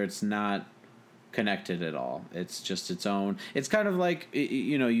 Like it's not connected at all. It's just its own. It's kind of like,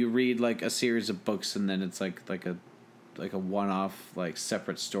 you know, you read like a series of books and then it's like a one-off like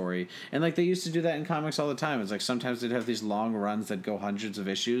separate story, and like they used to do that in comics all the time. It's like sometimes they'd have these long runs that go hundreds of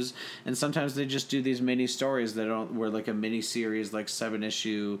issues, and sometimes they just do these mini stories that were like a mini series, like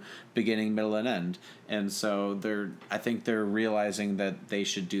 7-issue beginning, middle, and end. And so I think they're realizing that they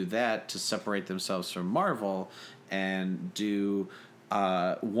should do that to separate themselves from Marvel and do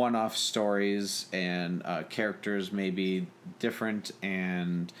one-off stories and characters maybe different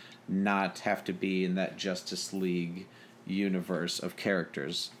and not have to be in that Justice League universe of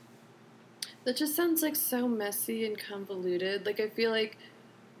characters. That just sounds like so messy and convoluted. Like I feel like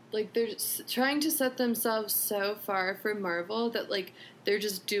they're trying to set themselves so far from Marvel that like they're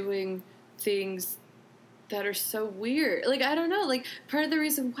just doing things that are so weird. Like I don't know, like part of the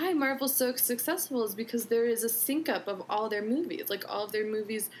reason why Marvel's so successful is because there is a sync up of all their movies. Like all of their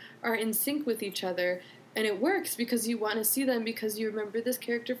movies are in sync with each other. And it works because you want to see them because you remember this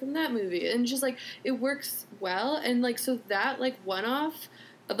character from that movie. And just, like, it works well. And, like, so that, like, one-off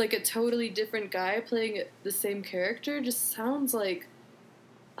of, like, a totally different guy playing the same character just sounds like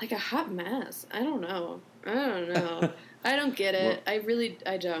a hot mess. I don't know. I don't get it.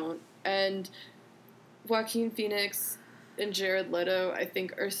 I don't. And Joaquin Phoenix, and Jared Leto, I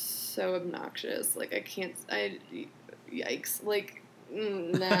think, are so obnoxious. Like, yikes. Like,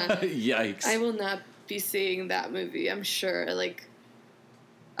 nah. Yikes. I will not be seeing that movie, I'm sure. Like,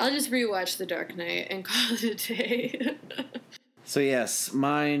 I'll just rewatch The Dark Knight and call it a day. So yes,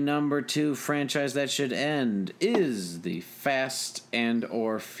 my number 2 franchise that should end is the Fast and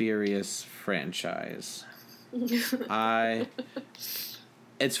or Furious franchise.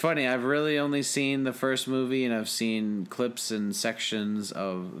 It's funny, I've really only seen the first movie, and I've seen clips and sections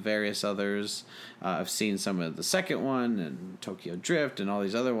of various others. I've seen some of the second one, and Tokyo Drift, and all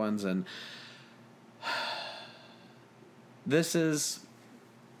these other ones, and this is...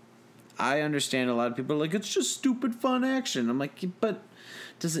 I understand a lot of people are like, it's just stupid fun action. I'm like, but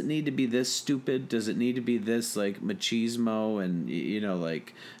does it need to be this stupid? Does it need to be this, like, machismo and,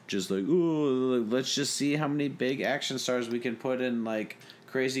 like, just like, ooh, let's just see how many big action stars we can put in, like,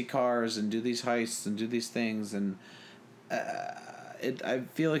 crazy cars and do these heists and do these things. And I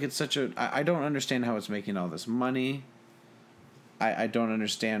feel like it's such a... I don't understand how it's making all this money. I don't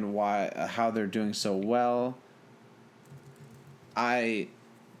understand how they're doing so well.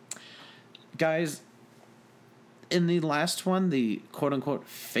 Guys, in the last one, the quote-unquote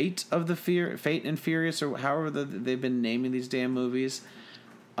Fate and Furious, or however they've been naming these damn movies,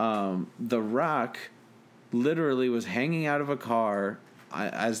 The Rock literally was hanging out of a car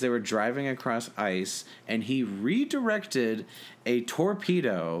as they were driving across ice, and he redirected a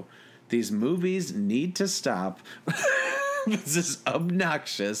torpedo. These movies need to stop. This is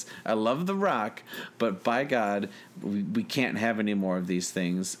obnoxious. I love The Rock, but by God, we can't have any more of these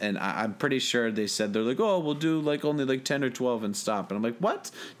things. And I'm pretty sure they said, they're like, oh, we'll do like only like 10 or 12 and stop. And I'm like, what?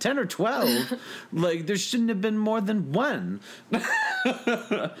 10 or 12? Like, there shouldn't have been more than one.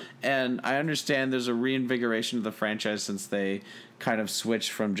 And I understand there's a reinvigoration of the franchise since they kind of switched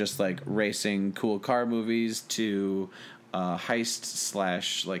from just like racing cool car movies to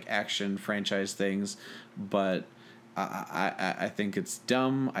heist / like action franchise things. But I think it's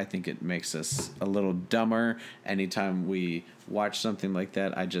dumb. I think it makes us a little dumber anytime we watch something like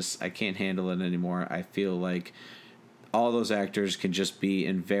that. I can't handle it anymore. I feel like all those actors can just be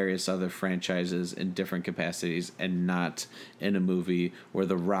in various other franchises in different capacities and not in a movie where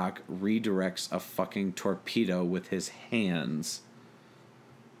The Rock redirects a fucking torpedo with his hands.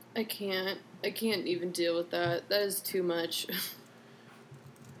 I can't even deal with that. That is too much.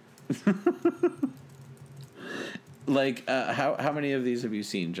 Like, how many of these have you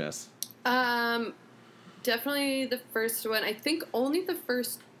seen, Jess? Definitely the first one. I think only the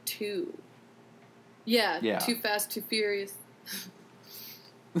first 2. Yeah. Too Fast, Too Furious.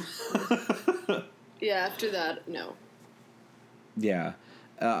 Yeah, after that, no. Yeah.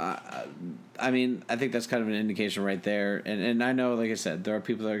 I mean, I think that's kind of an indication right there. And I know, like I said, there are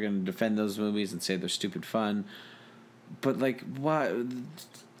people that are going to defend those movies and say they're stupid fun. But, like, why...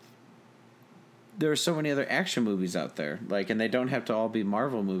 There are so many other action movies out there, like, and they don't have to all be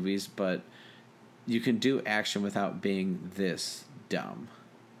Marvel movies, but you can do action without being this dumb.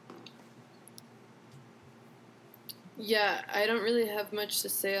 Yeah, I don't really have much to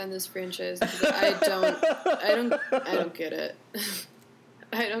say on this franchise because I don't get it.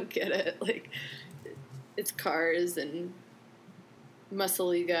 I don't get it. Like, it's cars and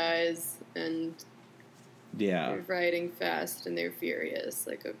muscly guys and they're riding fast and they're furious.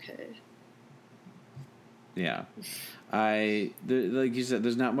 Like, okay. Yeah. Like you said,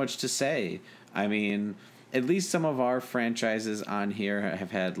 there's not much to say. I mean, at least some of our franchises on here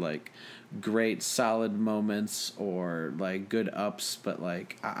have had, like, great solid moments or, like, good ups, but,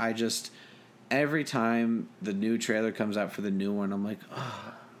 like, I just... Every time the new trailer comes out for the new one, I'm like,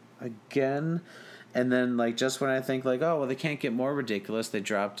 oh, again? And then, like, just when I think, like, oh, well, they can't get more ridiculous, they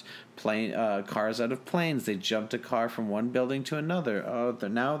dropped cars out of planes. They jumped a car from one building to another. Oh,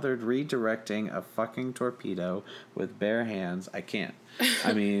 now they're redirecting a fucking torpedo with bare hands. I can't.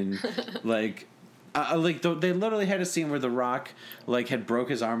 I mean, like... they literally had a scene where The Rock, like, had broke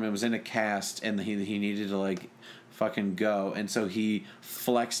his arm and was in a cast, and he needed to, like, fucking go, and so he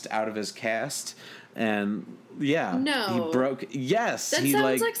flexed out of his cast, and he broke. Yes, that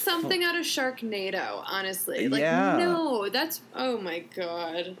sounds like something out of Sharknado. Honestly, like, no, that's oh my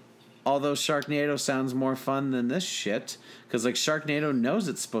God. Although Sharknado sounds more fun than this shit, because, like, Sharknado knows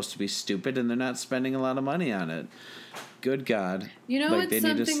it's supposed to be stupid, and they're not spending a lot of money on it. Good God. You know, like, what's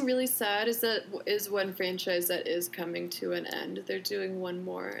something really sad is one franchise that is coming to an end. They're doing one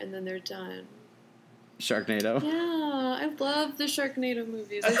more, and then they're done. Sharknado? Yeah, I love the Sharknado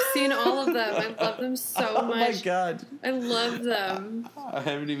movies. I've seen all of them. I love them so much. Oh my God. I love them. I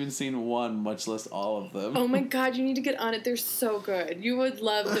haven't even seen one, much less all of them. Oh my God, you need to get on it. They're so good. You would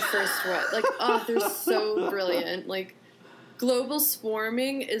love the first one. Like, oh, they're so brilliant. Like, global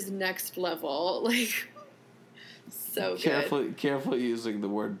swarming is next level. Like, so good. Careful using the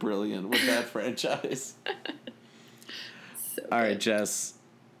word brilliant with that franchise. So All right, good. Jess.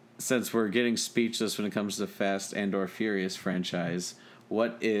 Since we're getting speechless when it comes to Fast and/or Furious franchise,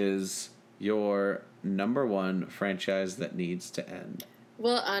 what is your number one franchise that needs to end?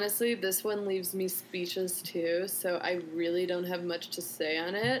 Well, honestly, this one leaves me speechless too, so I really don't have much to say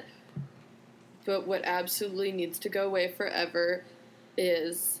on it. But what absolutely needs to go away forever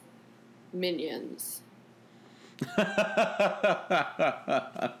is Minions.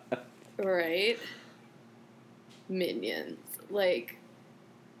 Right? Minions. Like,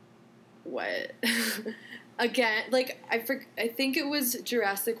 what? Again, like, I think it was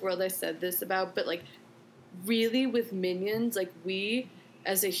Jurassic World I said this about, but, like, really with Minions, like, we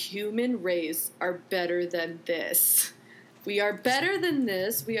as a human race are better than this. We are better than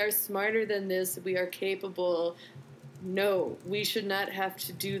this. We are smarter than this. We are capable. No, we should not have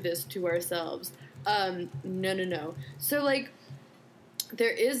to do this to ourselves. No. So, like, there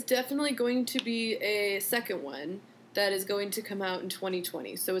is definitely going to be a second one that is going to come out in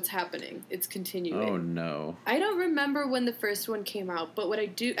 2020. So it's happening. It's continuing. Oh, no. I don't remember when the first one came out, but I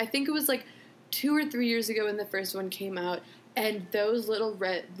think it was like 2 or 3 years ago when the first one came out, and those little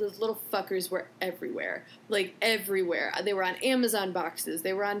fuckers were everywhere. Like, everywhere. They were on Amazon boxes.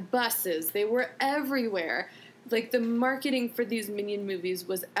 They were on buses. They were everywhere. Like, the marketing for these Minion movies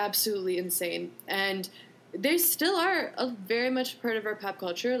was absolutely insane. And they still are very much part of our pop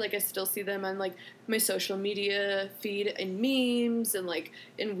culture. Like, I still see them on, like, my social media feed and memes and, like,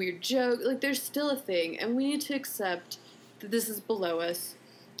 in weird jokes. Like, they're still a thing. And we need to accept that this is below us.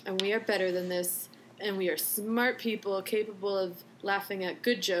 And we are better than this. And we are smart people capable of laughing at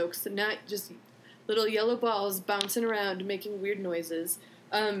good jokes and not just little yellow balls bouncing around making weird noises.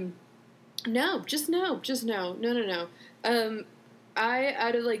 No.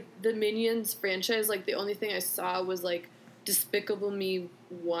 Out of, like, the Minions franchise, like, the only thing I saw was, like, Despicable Me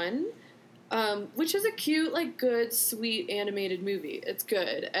 1, which is a cute, like, good, sweet, animated movie. It's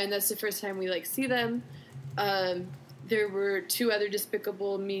good, and that's the first time we, like, see them. There were 2 other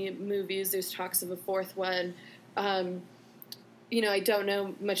Despicable Me movies. There's talks of a 4th one. I don't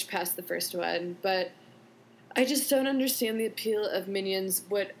know much past the first one, but I just don't understand the appeal of Minions.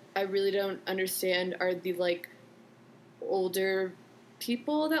 What I really don't understand are the, like, older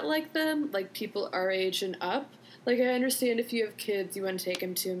people that like them, like people our age and up. Like, I understand if you have kids, you want to take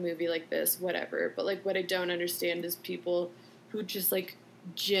them to a movie like this, whatever. But, like, what I don't understand is people who just, like,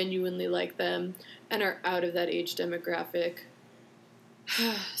 genuinely like them and are out of that age demographic.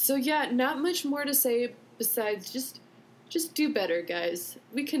 So, yeah, not much more to say besides just do better, guys.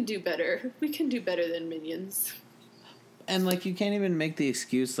 We can do better. We can do better than Minions. And, like, you can't even make the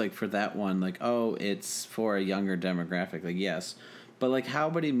excuse, like, for that one, like, oh, it's for a younger demographic. Like, yes. But, like, how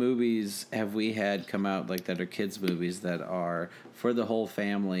many movies have we had come out, like, that are kids' movies that are for the whole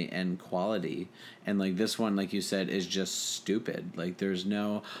family and quality? And, like, this one, like you said, is just stupid. Like, there's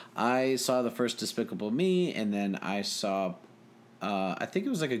no... I saw the first Despicable Me, and then I saw... I think it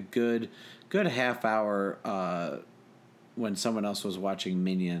was, like, a good half hour when someone else was watching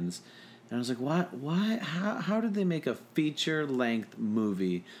Minions. And I was like, what? Why? How did they make a feature-length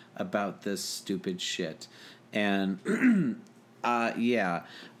movie about this stupid shit? And...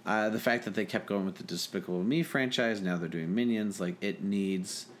 the fact that they kept going with the Despicable Me franchise, now they're doing Minions, like, it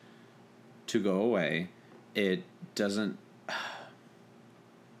needs to go away. It doesn't...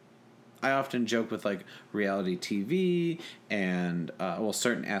 I often joke with, like, reality TV and,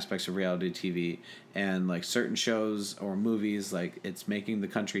 certain aspects of reality TV and, like, certain shows or movies, like, it's making the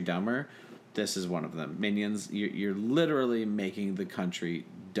country dumber. This is one of them. Minions, you're literally making the country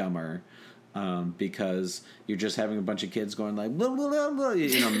dumber. Because you're just having a bunch of kids going like blah, blah, blah,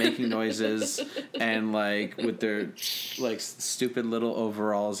 blah, making noises and like with their like stupid little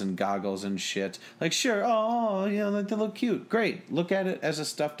overalls and goggles and shit. Like, sure, like they look cute, great. Look at it as a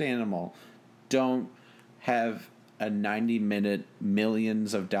stuffed animal. Don't have a 90-minute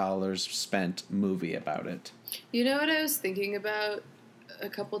millions of dollars spent movie about it. You know what I was thinking about a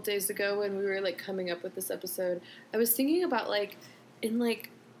couple days ago when we were like coming up with this episode? I was thinking about like in like,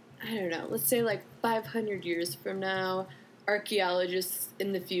 I don't know, let's say like 500 years from now, archaeologists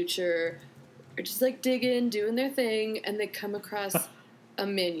in the future are just like digging, doing their thing, and they come across a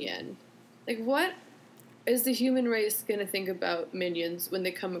minion. Like, what is the human race going to think about Minions when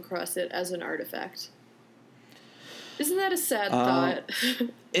they come across it as an artifact? Isn't that a sad thought?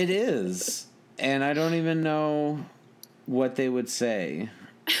 It is. And I don't even know what they would say.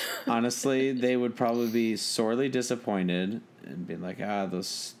 Honestly, they would probably be sorely disappointed and be like, those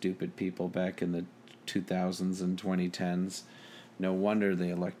stupid people back in the 2000s and 2010s. No wonder they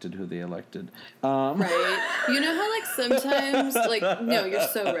elected who they elected. Right. You know how, like, sometimes, like, no, you're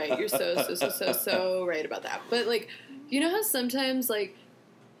so right. You're so right about that. But, like, you know how sometimes, like,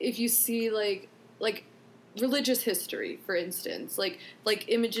 if you see, like religious history, for instance, like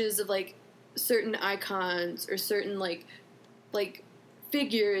images of, like, certain icons or certain, like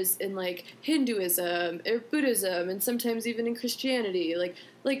figures in, like, Hinduism or Buddhism and sometimes even in Christianity, like,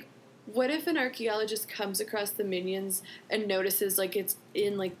 what if an archaeologist comes across the Minions and notices, like, it's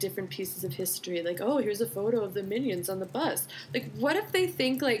in, like, different pieces of history? Like, oh, here's a photo of the Minions on the bus. Like, what if they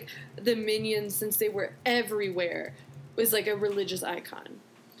think, like, the Minions, since they were everywhere, was, like, a religious icon?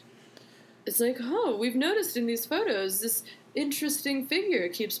 It's like, oh, we've noticed in these photos this interesting figure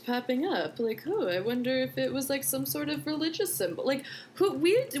keeps popping up. Like, oh, I wonder if it was, like, some sort of religious symbol. Like,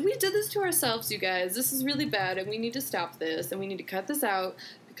 we did this to ourselves, you guys. This is really bad, and we need to stop this, and we need to cut this out,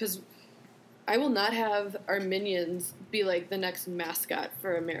 because I will not have our Minions be, like, the next mascot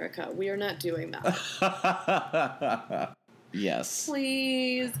for America. We are not doing that. Yes.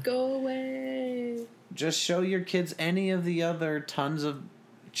 Please go away. Just show your kids any of the other tons of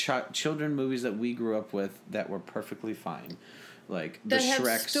children movies that we grew up with that were perfectly fine. Like the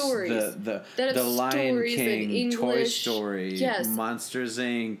Shreks, the Lion King, Toy Story, yes. Monsters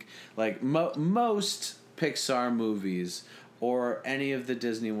Inc., like most Pixar movies or any of the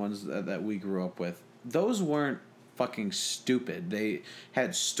Disney ones that we grew up with, those weren't fucking stupid. They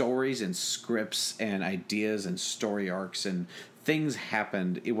had stories and scripts and ideas and story arcs, and things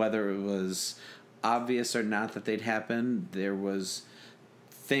happened, whether it was obvious or not that they'd happen. There was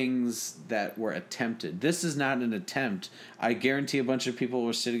things that were attempted. This is not an attempt. I guarantee a bunch of people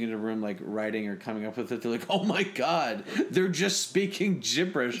were sitting in a room, like, writing or coming up with it. They're like, oh my god, they're just speaking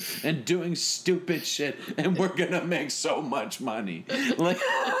gibberish and doing stupid shit, and we're gonna make so much money. Like,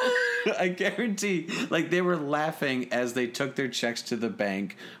 I guarantee, like, they were laughing as they took their checks to the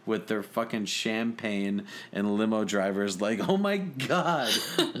bank with their fucking champagne and limo drivers, like, oh my god,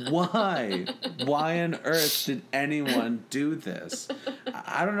 why on earth did anyone do this?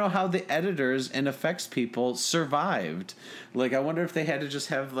 I don't know how the editors and effects people survived. Like, I wonder if they had to just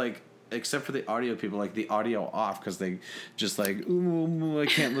have, like, except for the audio people, like, the audio off, because they just, like, I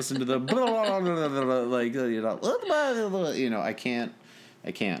can't listen to the like, you know, I can't.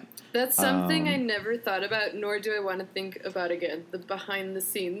 That's something I never thought about, nor do I want to think about again. The behind the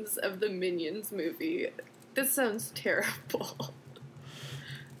scenes of the Minions movie. This sounds terrible.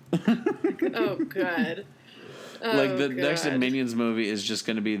 Oh god. Like, the next Minions movie is just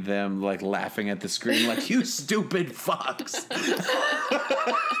going to be them, like, laughing at the screen, like, you stupid fucks.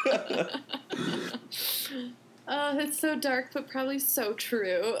 Oh, it's so dark, but probably so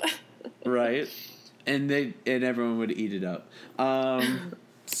true. Right? And everyone would eat it up.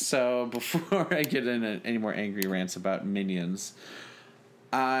 So before I get into any more angry rants about Minions,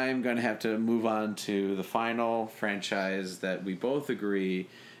 I'm going to have to move on to the final franchise that we both agree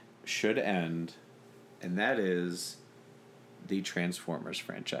should end, and that is the Transformers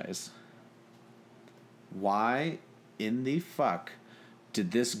franchise. Why in the fuck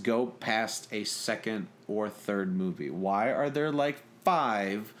did this go past a second or third movie? Why are there, like,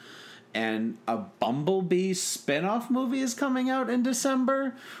 5, and a Bumblebee spin-off movie is coming out in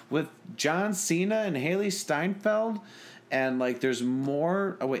December with John Cena and Haley Steinfeld, and, like, there's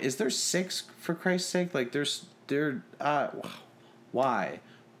more. Oh wait, is there 6, for Christ's sake? Like,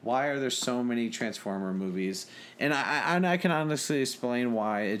 why are there so many Transformer movies? And I can honestly explain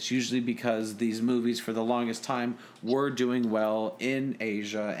why. It's usually because these movies, for the longest time, were doing well in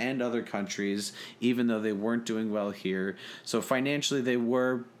Asia and other countries, even though they weren't doing well here. So financially, they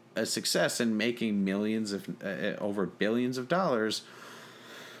were a success in making millions, if over billions of dollars.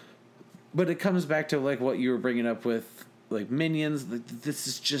 But it comes back to, like, what you were bringing up with, like, Minions. This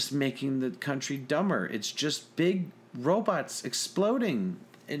is just making the country dumber. It's just big robots exploding,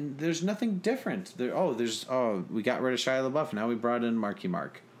 and there's nothing different. We got rid of Shia LaBeouf, now we brought in Marky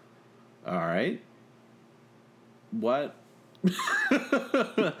Mark. All right, what?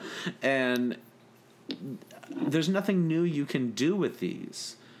 And there's nothing new you can do with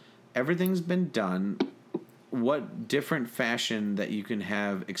these. Everything's been done. What different fashion that you can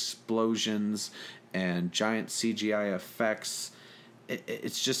have explosions and giant CGI effects?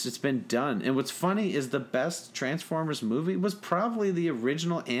 It's been done. And what's funny is the best Transformers movie was probably the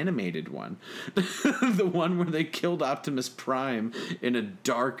original animated one. The one where they killed Optimus Prime in a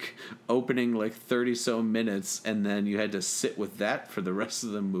dark opening, like, 30-so minutes, and then you had to sit with that for the rest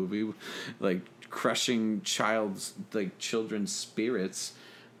of the movie, like, crushing children's spirits.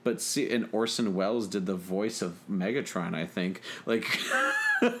 But see, and Orson Welles did the voice of Megatron, I think. Like,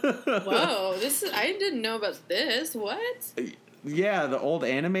 Whoa, I didn't know about this. What? Yeah, the old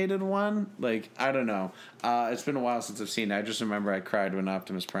animated one. Like, I don't know. It's been a while since I've seen it. I just remember I cried when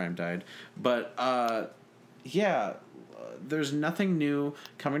Optimus Prime died. But, yeah, there's nothing new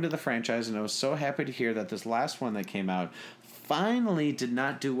coming to the franchise, and I was so happy to hear that this last one that came out finally did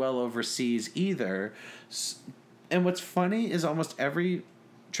not do well overseas either. And what's funny is almost every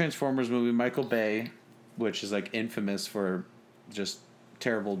Transformers movie, Michael Bay, which is like infamous for just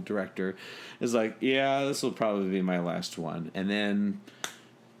terrible director, is like, yeah, this will probably be my last one. And then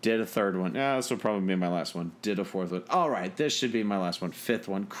did a third one. Yeah, this will probably be my last one. Did a fourth one. All right, this should be my last one. Fifth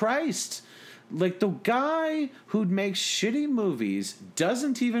one. Christ! Like, the guy who makes shitty movies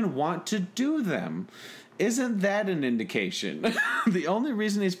doesn't even want to do them. Isn't that an indication? The only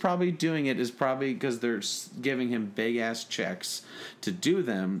reason he's probably doing it is probably because they're giving him big-ass checks to do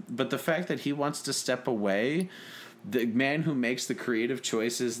them. But the fact that he wants to step away, the man who makes the creative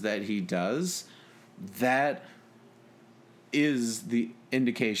choices that he does, that is the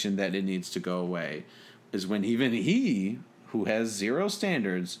indication that it needs to go away. Is when even he, who has zero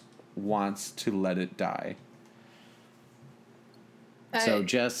standards, wants to let it die. So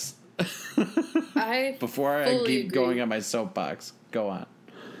Jess... Before I keep agree. going on my soapbox, go on.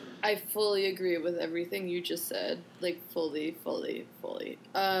 I fully agree with everything you just said. Like, fully.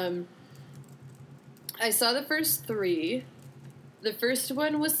 I saw the first 3. The first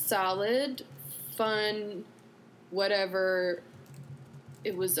one was solid, fun, whatever.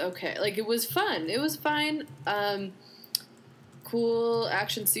 It was okay. Like, it was fun. It was fine. Cool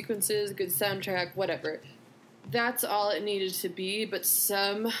action sequences, good soundtrack, whatever. That's all it needed to be, but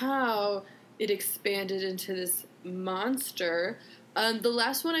somehow it expanded into this monster. The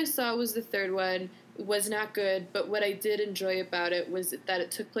last one I saw was the third one. It was not good, but what I did enjoy about it was that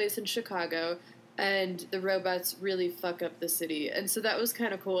it took place in Chicago, and the robots really fuck up the city. And so that was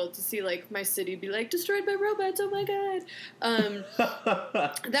kind of cool to see, like, my city be, like, destroyed by robots, oh my god.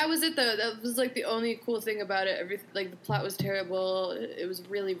 That was it, though. That was, like, the only cool thing about it. Like, the plot was terrible. It was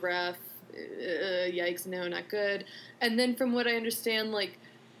really rough. Yikes, no, not good. And then from what I understand, like,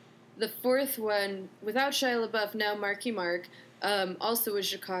 the fourth one, without Shia LaBeouf, now Marky Mark, also was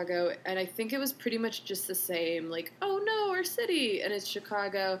Chicago, and I think it was pretty much just the same, like, oh no, our city, and it's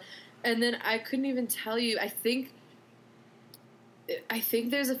Chicago. And then I couldn't even tell you, I think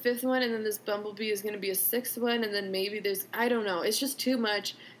there's a fifth one, and then this Bumblebee is going to be a sixth one, and then maybe I don't know, it's just too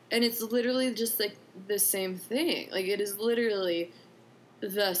much, and it's literally just, like, the same thing. Like, it is literally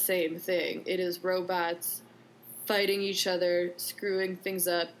the same thing. It is robots fighting each other, screwing things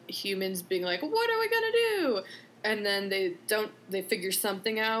up, humans being like, what are we gonna do? And then they figure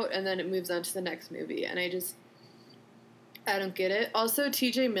something out, and then it moves on to the next movie. And I don't get it. Also,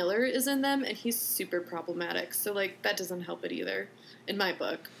 TJ Miller is in them, and he's super problematic. So, like, that doesn't help it either, in my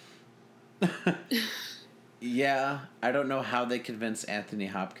book. Yeah, I don't know how they convinced Anthony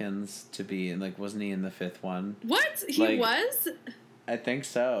Hopkins to be in, like, wasn't he in the fifth one? What? He was? I think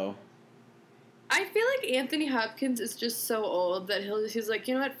so. I feel like Anthony Hopkins is just so old that he's like,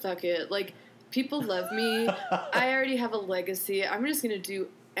 you know what, fuck it. Like, people love me. I already have a legacy. I'm just going to do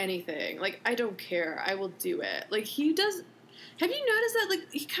anything. Like, I don't care. I will do it. Like, he does... Have you noticed that,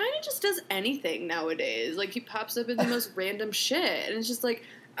 like, he kind of just does anything nowadays? Like, he pops up in the most random shit. And it's just like,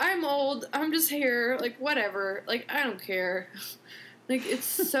 I'm old. I'm just here. Like, whatever. Like, I don't care. Like, it's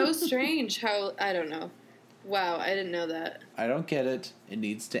so strange how... I don't know. Wow, I didn't know that. I don't get it. It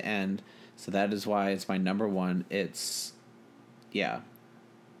needs to end. So that is why it's my number one. It's... Yeah.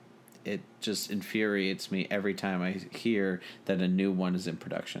 It just infuriates me every time I hear that a new one is in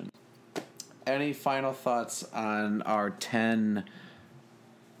production. Any final thoughts on our 10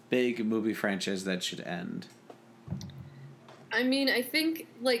 big movie franchises that should end? I mean, I think,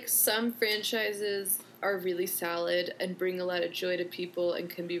 like, some franchises are really solid and bring a lot of joy to people and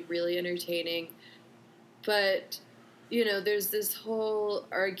can be really entertaining. But, you know, there's this whole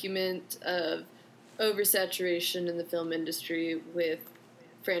argument of oversaturation in the film industry with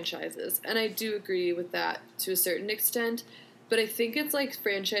franchises. And I do agree with that to a certain extent. But I think it's, like,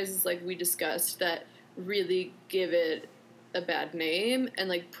 franchises like we discussed that really give it a bad name and,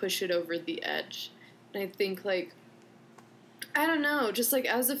 like, push it over the edge. And I think, like, I don't know, just, like,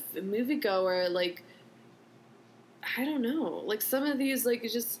 as a moviegoer, like, I don't know. Like, some of these, like,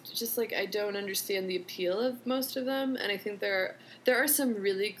 just like, I don't understand the appeal of most of them. And I think there are some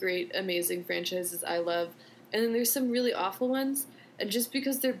really great, amazing franchises I love. And then there's some really awful ones. And just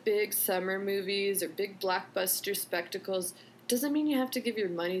because they're big summer movies or big blockbuster spectacles doesn't mean you have to give your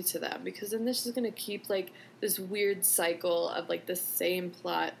money to them. Because then this is going to keep, like, this weird cycle of, like, the same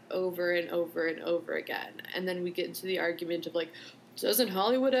plot over and over and over again. And then we get into the argument of, like, doesn't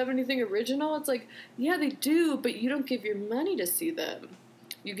Hollywood have anything original? It's like, yeah, they do, but you don't give your money to see them.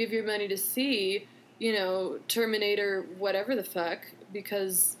 You give your money to see, Terminator, whatever the fuck,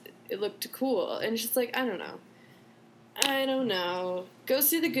 because it looked cool. And it's just like, I don't know. Go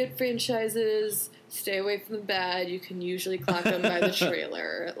see the good franchises. Stay away from the bad. You can usually clock them by the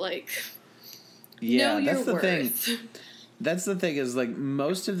trailer. Like, yeah, know your that's the worth. thing. That's the thing is, like,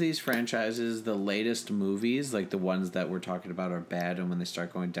 most of these franchises, the latest movies, like the ones that we're talking about, are bad, and when they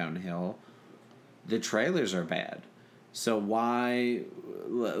start going downhill, the trailers are bad. So why...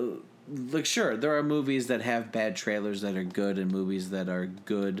 Like, sure, there are movies that have bad trailers that are good and movies that are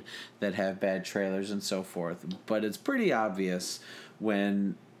good that have bad trailers and so forth. But it's pretty obvious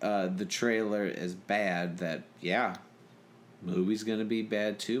when the trailer is bad that, yeah, movie's going to be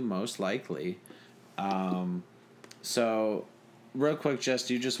bad too, most likely. So, real quick, Jess,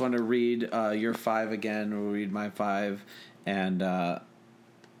 do you just want to read your 5 again, or read my 5, and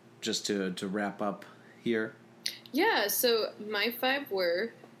just to wrap up here? Yeah, so my 5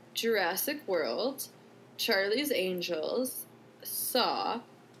 were Jurassic World, Charlie's Angels, Saw,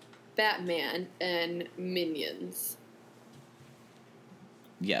 Batman, and Minions.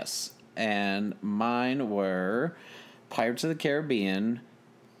 Yes, and mine were Pirates of the Caribbean,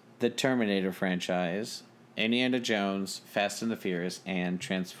 the Terminator franchise, Indiana Jones, Fast and the Furious, and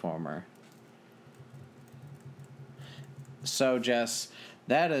Transformer. So, Jess,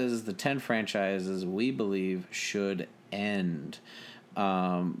 that is the 10 franchises we believe should end.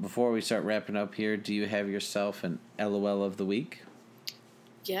 Before we start wrapping up here, do you have yourself an LOL of the week?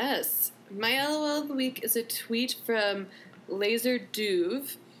 Yes. My LOL of the week is a tweet from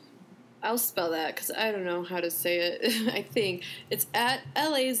LaserDoov. I'll spell that because I don't know how to say it. I think it's at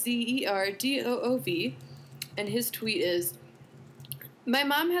LAZERDOOV. And his tweet is, "My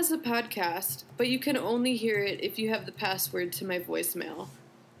mom has a podcast, but you can only hear it if you have the password to my voicemail."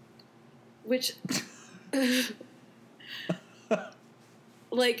 Which,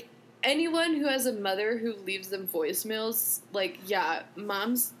 like, anyone who has a mother who leaves them voicemails, like, yeah,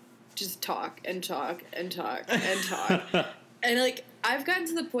 moms just talk and talk and talk and talk. And, like, I've gotten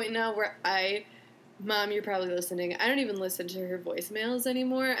to the point now where Mom, you're probably listening. I don't even listen to her voicemails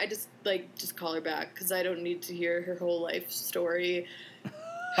anymore. I just call her back because I don't need to hear her whole life story.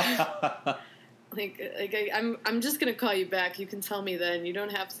 I'm just gonna call you back. You can tell me then. You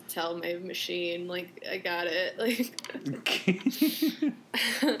don't have to tell my machine. Like, I got it. Like,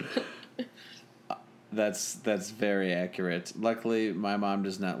 that's very accurate. Luckily, my mom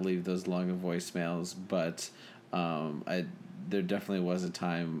does not leave those long voicemails, but there definitely was a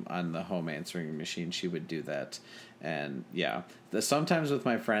time on the home answering machine she would do that. And yeah, sometimes with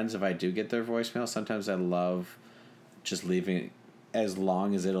my friends, if I do get their voicemail, sometimes I love just leaving as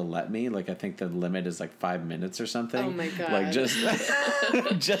long as it'll let me. Like, I think the limit is like 5 minutes or something. Oh my God. Like, just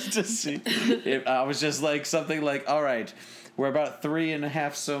just to see if I was just like something like, all right, we're about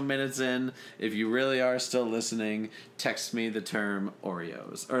 3.5 so minutes in. If you really are still listening, text me the term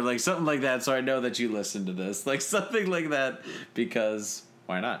Oreos or like something like that, so I know that you listen to this, like something like that, because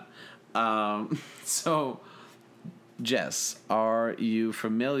why not? So, Jess, are you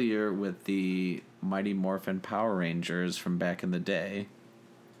familiar with the Mighty Morphin Power Rangers from back in the day?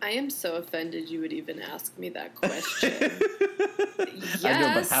 I am so offended you would even ask me that question. Yes. I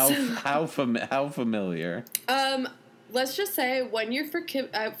know, but how familiar? Let's just say 1 year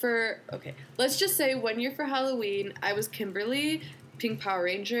let's just say 1 year for Halloween, I was Kimberly, Pink Power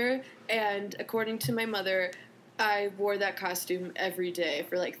Ranger, and according to my mother, I wore that costume every day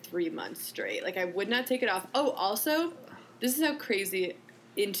for like 3 months straight. Like, I would not take it off. Oh, also, this is how crazy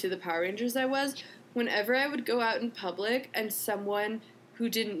into the Power Rangers I was. Whenever I would go out in public and someone who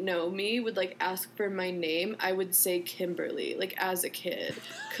didn't know me would, like, ask for my name, I would say Kimberly, like, as a kid,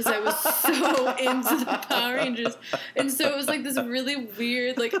 because I was so into the Power Rangers. And so it was, like, this really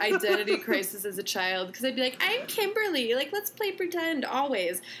weird, like, identity crisis as a child, because I'd be like, I'm Kimberly, like, let's play pretend,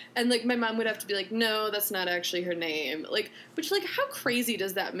 always. And, like, my mom would have to be like, no, that's not actually her name. Like, which, like, how crazy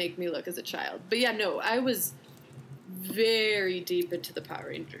does that make me look as a child? But, yeah, no, I was very deep into the Power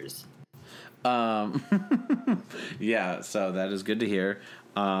Rangers. Yeah, so that is good to hear.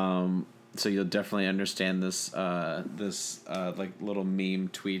 So you'll definitely understand this like little meme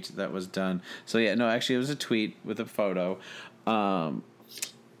tweet that was done. So yeah, no, actually it was a tweet with a photo.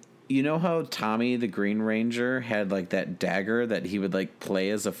 You know how Tommy the Green Ranger had like that dagger that he would like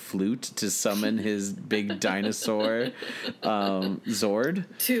play as a flute to summon his big dinosaur Zord?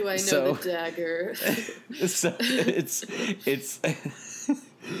 I know the dagger. So it's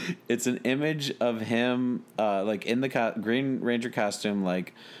it's an image of him like in the Green Ranger costume,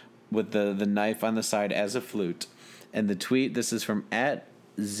 like with the knife on the side as a flute, And the tweet, this is from at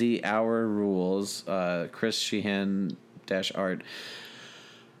 @ZHourRules, Chris Sheehan -art.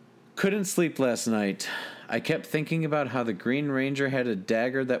 Couldn't sleep last night. I kept thinking about how the Green Ranger had a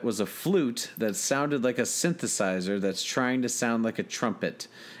dagger that was a flute that sounded like a synthesizer that's trying to sound like a trumpet,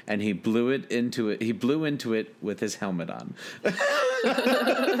 and he blew into it with his helmet on.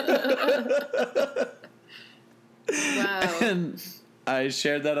 Wow. And I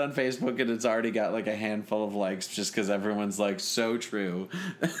shared that on Facebook, and it's already got like a handful of likes just because everyone's like, so true.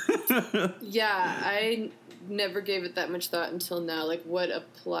 Yeah, I never gave it that much thought until now. Like, what a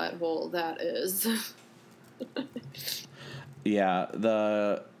plot hole that is. Yeah,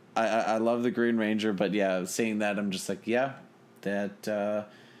 I love the Green Ranger, but yeah, seeing that, I'm just like, yeah, that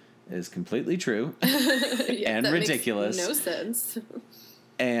is completely true. Yeah, and that ridiculous. Makes no sense.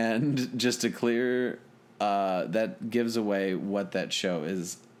 And just to clear, that gives away what that show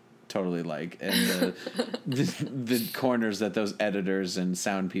is totally like, and the corners that those editors and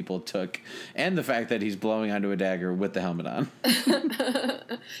sound people took, and the fact that he's blowing onto a dagger with the helmet on.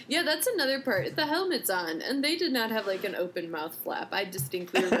 Yeah, that's another part. The helmet's on, and they did not have like an open mouth flap. I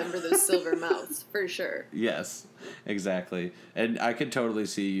distinctly remember those silver mouths, for sure. Yes, exactly. And I could totally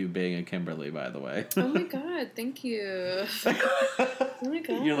see you being a Kimberly, by the way. Oh my god, thank you. Oh my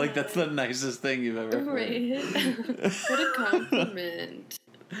god. You're like, that's the nicest thing you've ever heard. Right. What a compliment.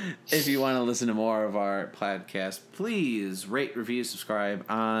 If you want to listen to more of our podcast, please rate, review, subscribe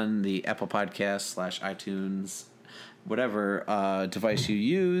on the Apple Podcast /iTunes, whatever device you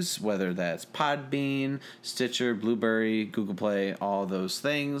use, whether that's Podbean, Stitcher, Blueberry, Google Play, all those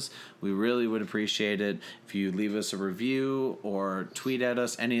things. We really would appreciate it. If you leave us a review or tweet at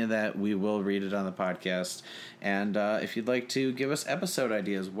us, any of that, we will read it on the podcast. And if you'd like to give us episode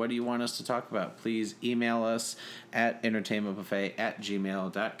ideas, what do you want us to talk about? Please email us at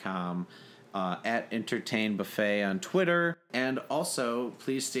entertainmentbuffet@gmail.com. At Entertain Buffet on Twitter. And also,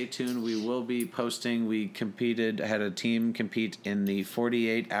 please stay tuned. We will be posting. We had a team compete in the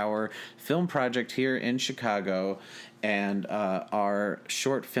 48-hour film project here in Chicago. And our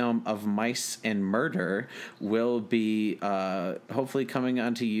short film of Mice and Murder will be hopefully coming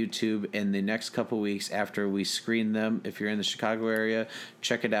onto YouTube in the next couple weeks after we screen them. If you're in the Chicago area,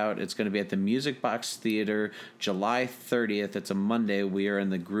 check it out. It's going to be at the Music Box Theater July 30th. It's a Monday. We are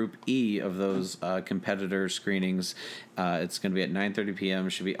in the Group E of those competitor screenings. It's going to be at 9:30 p.m. It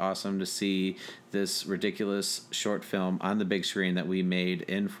should be awesome to see this ridiculous short film on the big screen that we made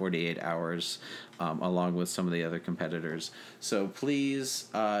in 48 hours. Along with some of the other competitors. So please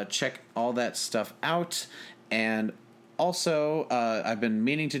check all that stuff out. And also, I've been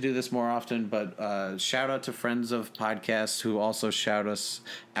meaning to do this more often, but shout out to friends of podcasts who also shout us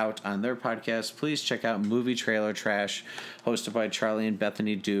out on their podcast. Please check out Movie Trailer Trash, hosted by Charlie and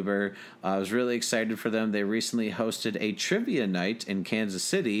Bethany Duber. I was really excited for them. They recently hosted a trivia night in Kansas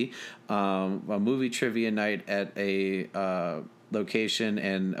City, a movie trivia night at a location,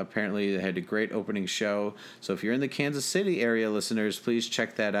 and apparently they had a great opening show. So if you're in the Kansas City area, listeners, please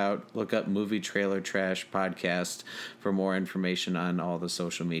check that out. Look up Movie Trailer Trash Podcast for more information on all the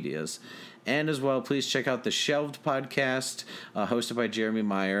social medias. And as well, please check out the Shelved Podcast, hosted by Jeremy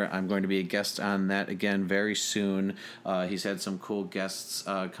Meyer. I'm going to be a guest on that again very soon. He's had some cool guests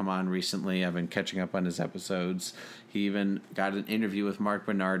come on recently. I've been catching up on his episodes. He even got an interview with Mark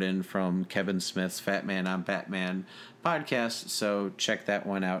Bernardin from Kevin Smith's Fat Man on Batman podcast, so check that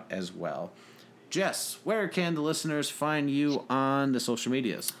one out as well. Jess, where can the listeners find you on the social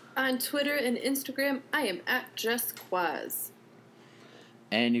medias? On Twitter and Instagram, I am at Jess Quaz.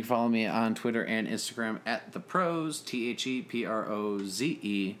 And you can follow me on Twitter and Instagram at TheProze,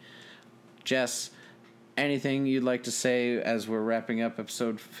 TheProze. Jess, anything you'd like to say as we're wrapping up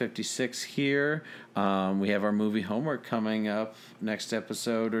episode 56 here? We have our movie homework coming up next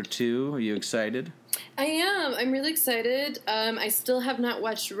episode or two. Are you excited? I am. I'm really excited. I still have not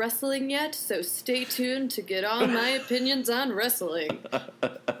watched wrestling yet, so stay tuned to get all my opinions on wrestling.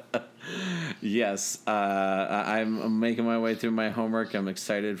 Yes, I'm making my way through my homework. I'm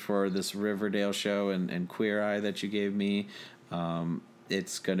excited for this Riverdale show and Queer Eye that you gave me.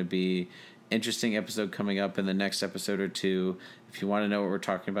 It's going to be interesting episode coming up in the next episode or two. If you want to know what we're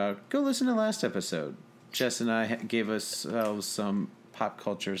talking about, go listen to last episode. Jess and I gave ourselves some pop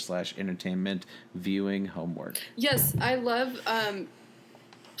culture / entertainment viewing homework. Yes, I love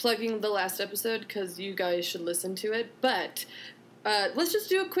plugging the last episode because you guys should listen to it. But let's just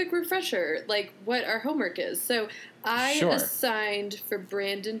do a quick refresher, like what our homework is. So I assigned for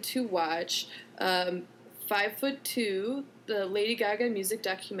Brandon to watch 5'2", the Lady Gaga music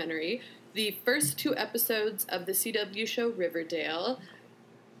documentary, the first 2 episodes of the CW show Riverdale,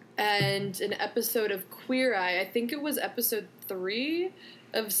 and an episode of Queer Eye. I think it was episode 3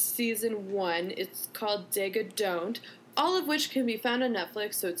 of season 1. It's called Dig a Don't. All of which can be found on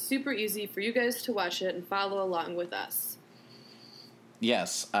Netflix, so it's super easy for you guys to watch it and follow along with us.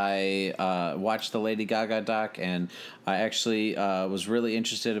 Yes, I watched the Lady Gaga doc, and I actually was really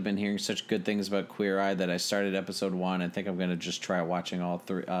interested. I've been hearing such good things about Queer Eye that I started episode 1. I think I'm going to just try watching all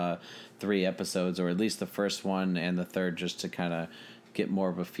three episodes, or at least the first one and the third, just to kind of get more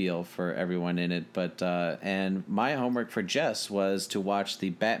of a feel for everyone in it. But and my homework for Jess was to watch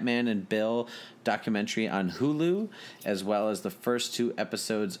the Batman and Bill documentary on Hulu, as well as the first 2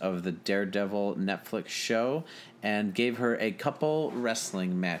 episodes of the Daredevil Netflix show, and gave her a couple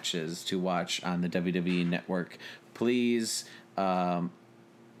wrestling matches to watch on the WWE Network. Please,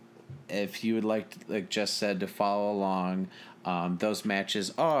 if you would like Jess said, to follow along, those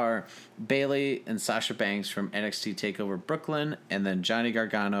matches are Bayley and Sasha Banks from NXT TakeOver Brooklyn, and then Johnny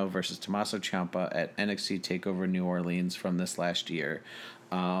Gargano versus Tommaso Ciampa at NXT TakeOver New Orleans from this last year.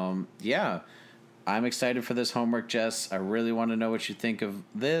 Yeah, I'm excited for this homework, Jess. I really want to know what you think of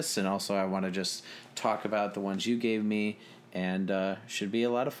this, and also I want to just talk about the ones you gave me, and should be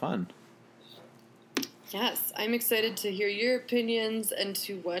a lot of fun. Yes, I'm excited to hear your opinions and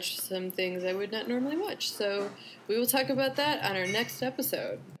to watch some things I would not normally watch. So we will talk about that on our next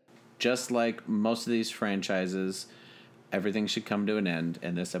episode. Just like most of these franchises, everything should come to an end,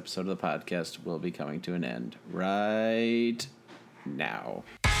 and this episode of the podcast will be coming to an end right now.